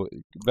 liksom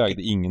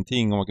vägde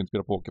ingenting och man kunde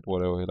spela poker på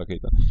det och hela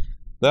skiten.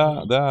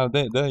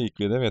 Där gick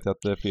vi, det vet jag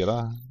att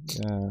flera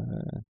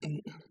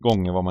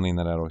gånger var man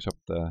inne där och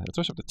köpte, jag tror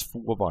jag köpte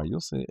 2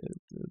 Vajos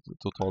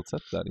totalt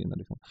sett där inne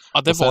liksom.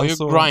 Ja, det var ju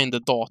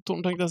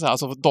grind-datorn tänkte jag säga.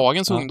 Alltså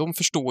dagens ungdom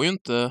förstår ju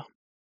inte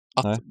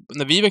att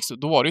när vi växte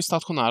upp, då var det ju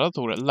stationära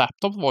datorer.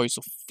 Laptop var ju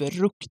så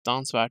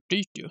fruktansvärt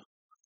dyrt ju.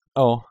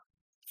 Ja.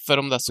 För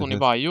de där Sony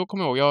Vaio,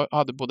 kommer jag ihåg, jag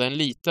hade både en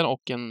liten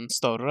och en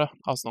större.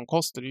 Alltså de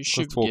kostade ju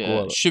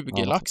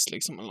 20 lax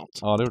liksom eller något.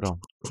 Ja, det gjorde de.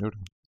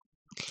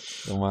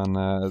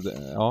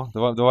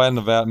 Det var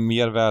ännu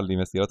mer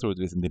välinvesterat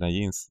troligtvis än dina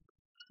jeans.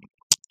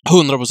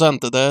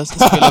 100%, det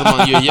spelade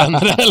man ju igen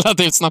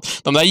relativt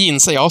snabbt. De där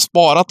jeansen, jag har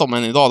sparat dem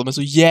än idag, de är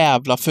så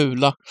jävla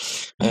fula.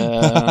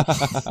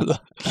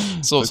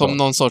 Så som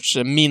någon sorts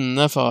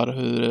minne för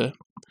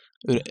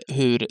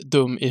hur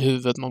dum i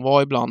huvudet man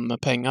var ibland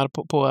med pengar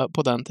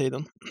på den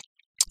tiden.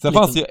 Sen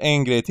fanns det ju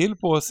en grej till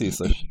på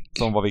Caesars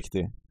som var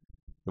viktig.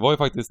 Det var ju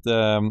faktiskt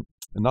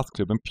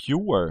nattklubben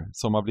Pure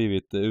som har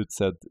blivit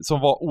utsedd, som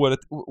var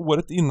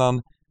året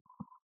innan,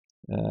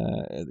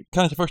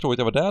 kanske första året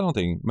jag var där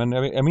någonting, men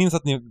jag minns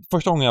att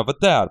första gången jag var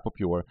där på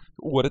Pure,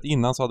 året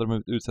innan så hade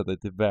de utsett det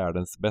till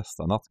världens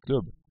bästa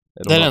nattklubb.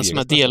 Det är den som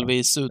är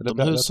delvis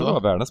utomhus. Jag tror det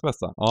var världens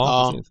bästa.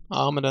 Ja, precis.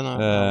 Ja, men den är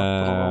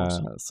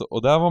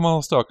och där var man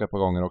och stökade ett par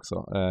gånger också.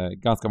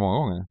 Ganska många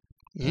gånger.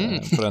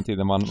 På den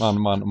tiden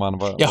man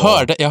var...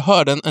 Jag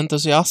hörde en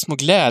entusiasm och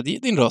glädje i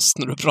din röst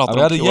när du pratade om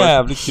vi hade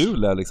jävligt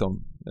kul där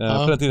liksom.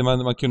 På den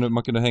tiden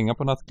man kunde hänga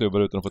på nattklubbar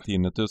utan att få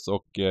tinnitus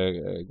och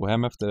gå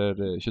hem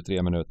efter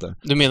 23 minuter.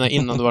 Du menar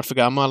innan du var för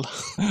gammal?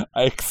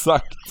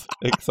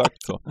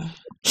 Exakt så.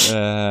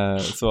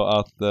 Så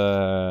att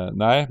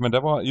nej, men det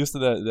var just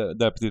det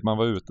där precis, man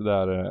var ute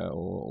där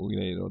och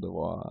grejer, och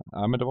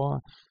det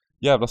var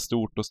jävla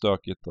stort och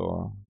stökigt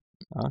och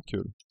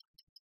kul.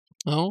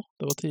 Ja,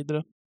 det var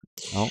tidigare.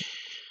 Ja.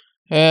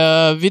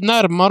 Vi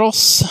närmar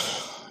oss,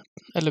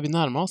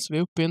 vi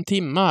är uppe i en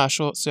timme här,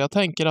 så jag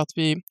tänker att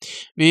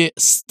vi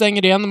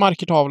stänger igen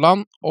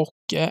markertavlan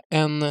och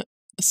en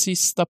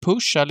sista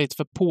push är lite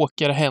för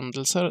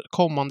pokerhändelser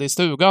kommande i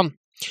stugan.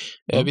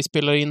 Vi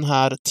spelar in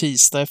här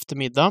tisdag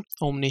eftermiddag.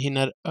 Om ni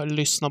hinner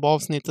lyssna på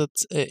avsnittet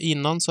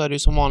innan så är det ju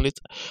som vanligt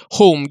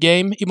home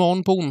game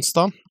imorgon på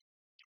onsdag.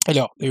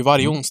 Eller ja, det är ju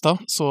varje onsdag,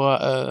 så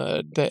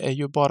det är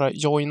ju bara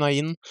joina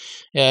in.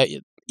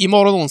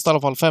 Imorgon onsdag i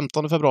alla fall,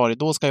 15 februari,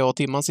 då ska jag och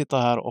Timman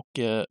sitta här och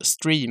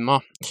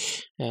streama.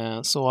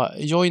 Så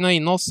joina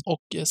in oss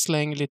och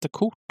släng lite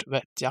kort,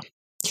 vet jag.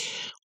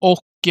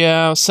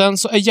 Och sen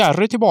så är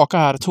Jerry tillbaka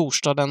här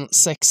torsdag den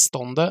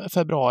 16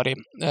 februari.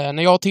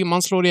 När jag och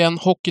Timman slår igen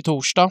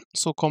hockeytorsdag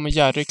så kommer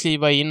Jerry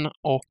kliva in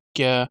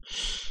och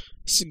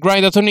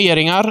grinda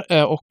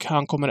turneringar, och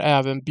han kommer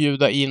även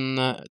bjuda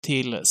in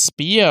till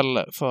spel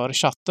för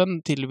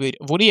chatten till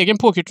vår egen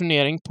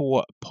pokerturnering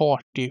på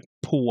Party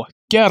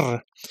Poker.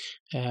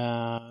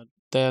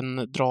 Den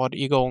drar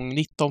igång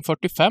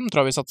 19:45 tror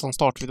jag vi satt som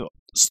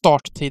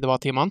starttid var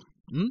Timman.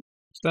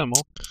 Stämmer.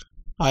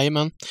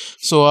 Jajamän.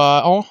 Så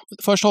ja,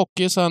 först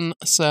hockey,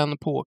 sen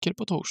poker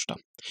på torsdag.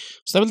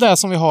 Så det är väl det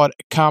som vi har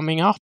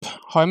coming up.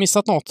 Har jag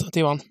missat något,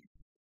 Timman?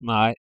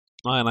 Nej.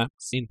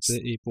 Inte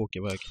i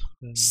pokerväg.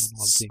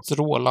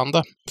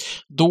 Strålande.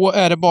 Då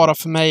är det bara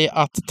för mig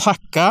att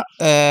tacka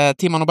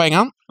Timman och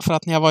Bengan för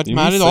att ni har varit med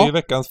idag. Vi missar ju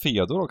veckans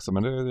Fedor också,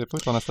 men det får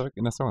vi ta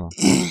nästa gång.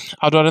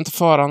 Ja, du hade inte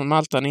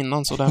föranmält den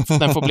innan, så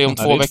den får bli om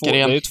 2 veckor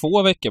igen. Det är ju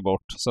 2 veckor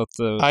bort, så att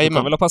vi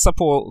kan väl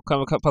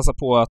passa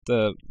på att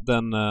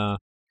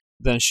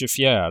den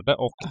 24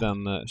 och den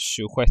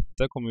 26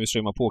 kommer vi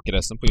streama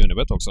pokerresten på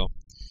Unibet också.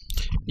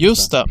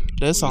 Just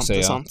det är sant, det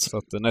är sant. Så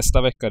att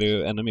nästa vecka är det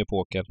ju ännu mer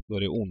poker. Då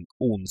är det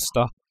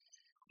onsdag,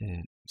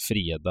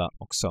 fredag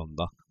och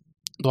söndag.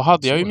 Då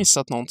hade jag ju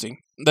missat någonting.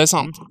 Det är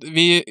sant.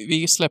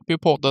 Vi släpper ju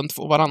podden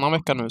varannan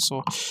vecka nu,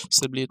 så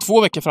det blir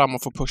 2 veckor fram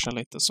och får pusha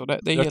lite. Så det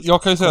är helt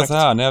jag kan ju säga korrekt. så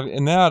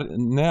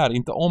här, när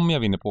inte om jag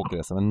vinner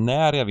pokerresten, men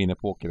när jag vinner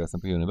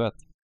pokerresten på Unibet.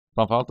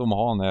 Framförallt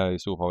Omaha när jag är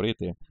stor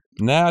favorit i.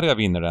 När jag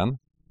vinner den,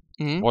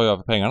 vad gör jag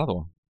för pengarna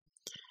då?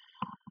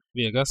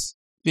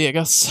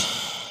 Vegas.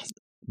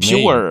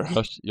 Pure.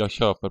 Nej, jag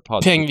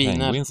köper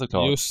Penguin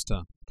såklart. Just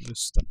det.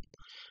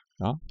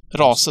 Ja.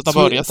 Raset har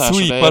börjat här, så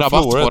det är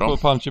rabatt på dem. På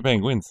Punchy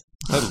Penguins.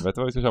 Helvete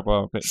vad vi ska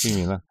köpa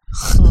pingviner.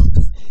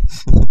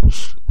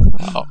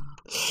 Ja.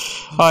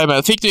 Ja,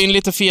 men fick du in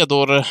lite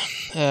Fedor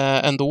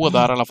ändå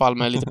där i alla fall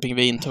med lite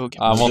pingvintugg.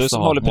 Ja, du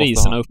som håller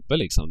priserna uppe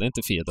liksom. Det är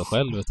inte Fedor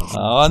själv utan...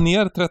 Ja,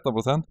 ner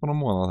 13% på någon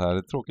månad här. Det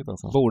är tråkigt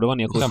alltså. Borde vara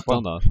ner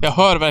 17 där. Jag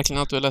hör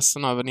verkligen att du är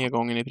ledsen över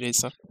nedgången i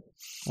priser.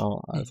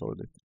 Ja, det är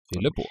sorgligt.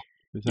 Fyller på.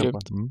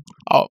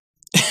 Ja,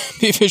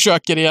 vi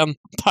försöker igen.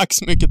 Tack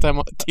så mycket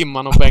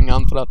Timman och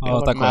Bengan för att ni har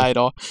varit med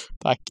idag.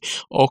 Tack.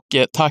 Och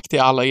tack till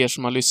alla er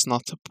som har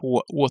lyssnat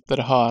på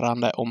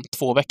återhörande om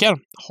 2 veckor.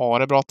 Ha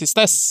det bra tills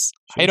dess.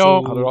 Hej då!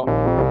 Ha det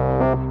bra.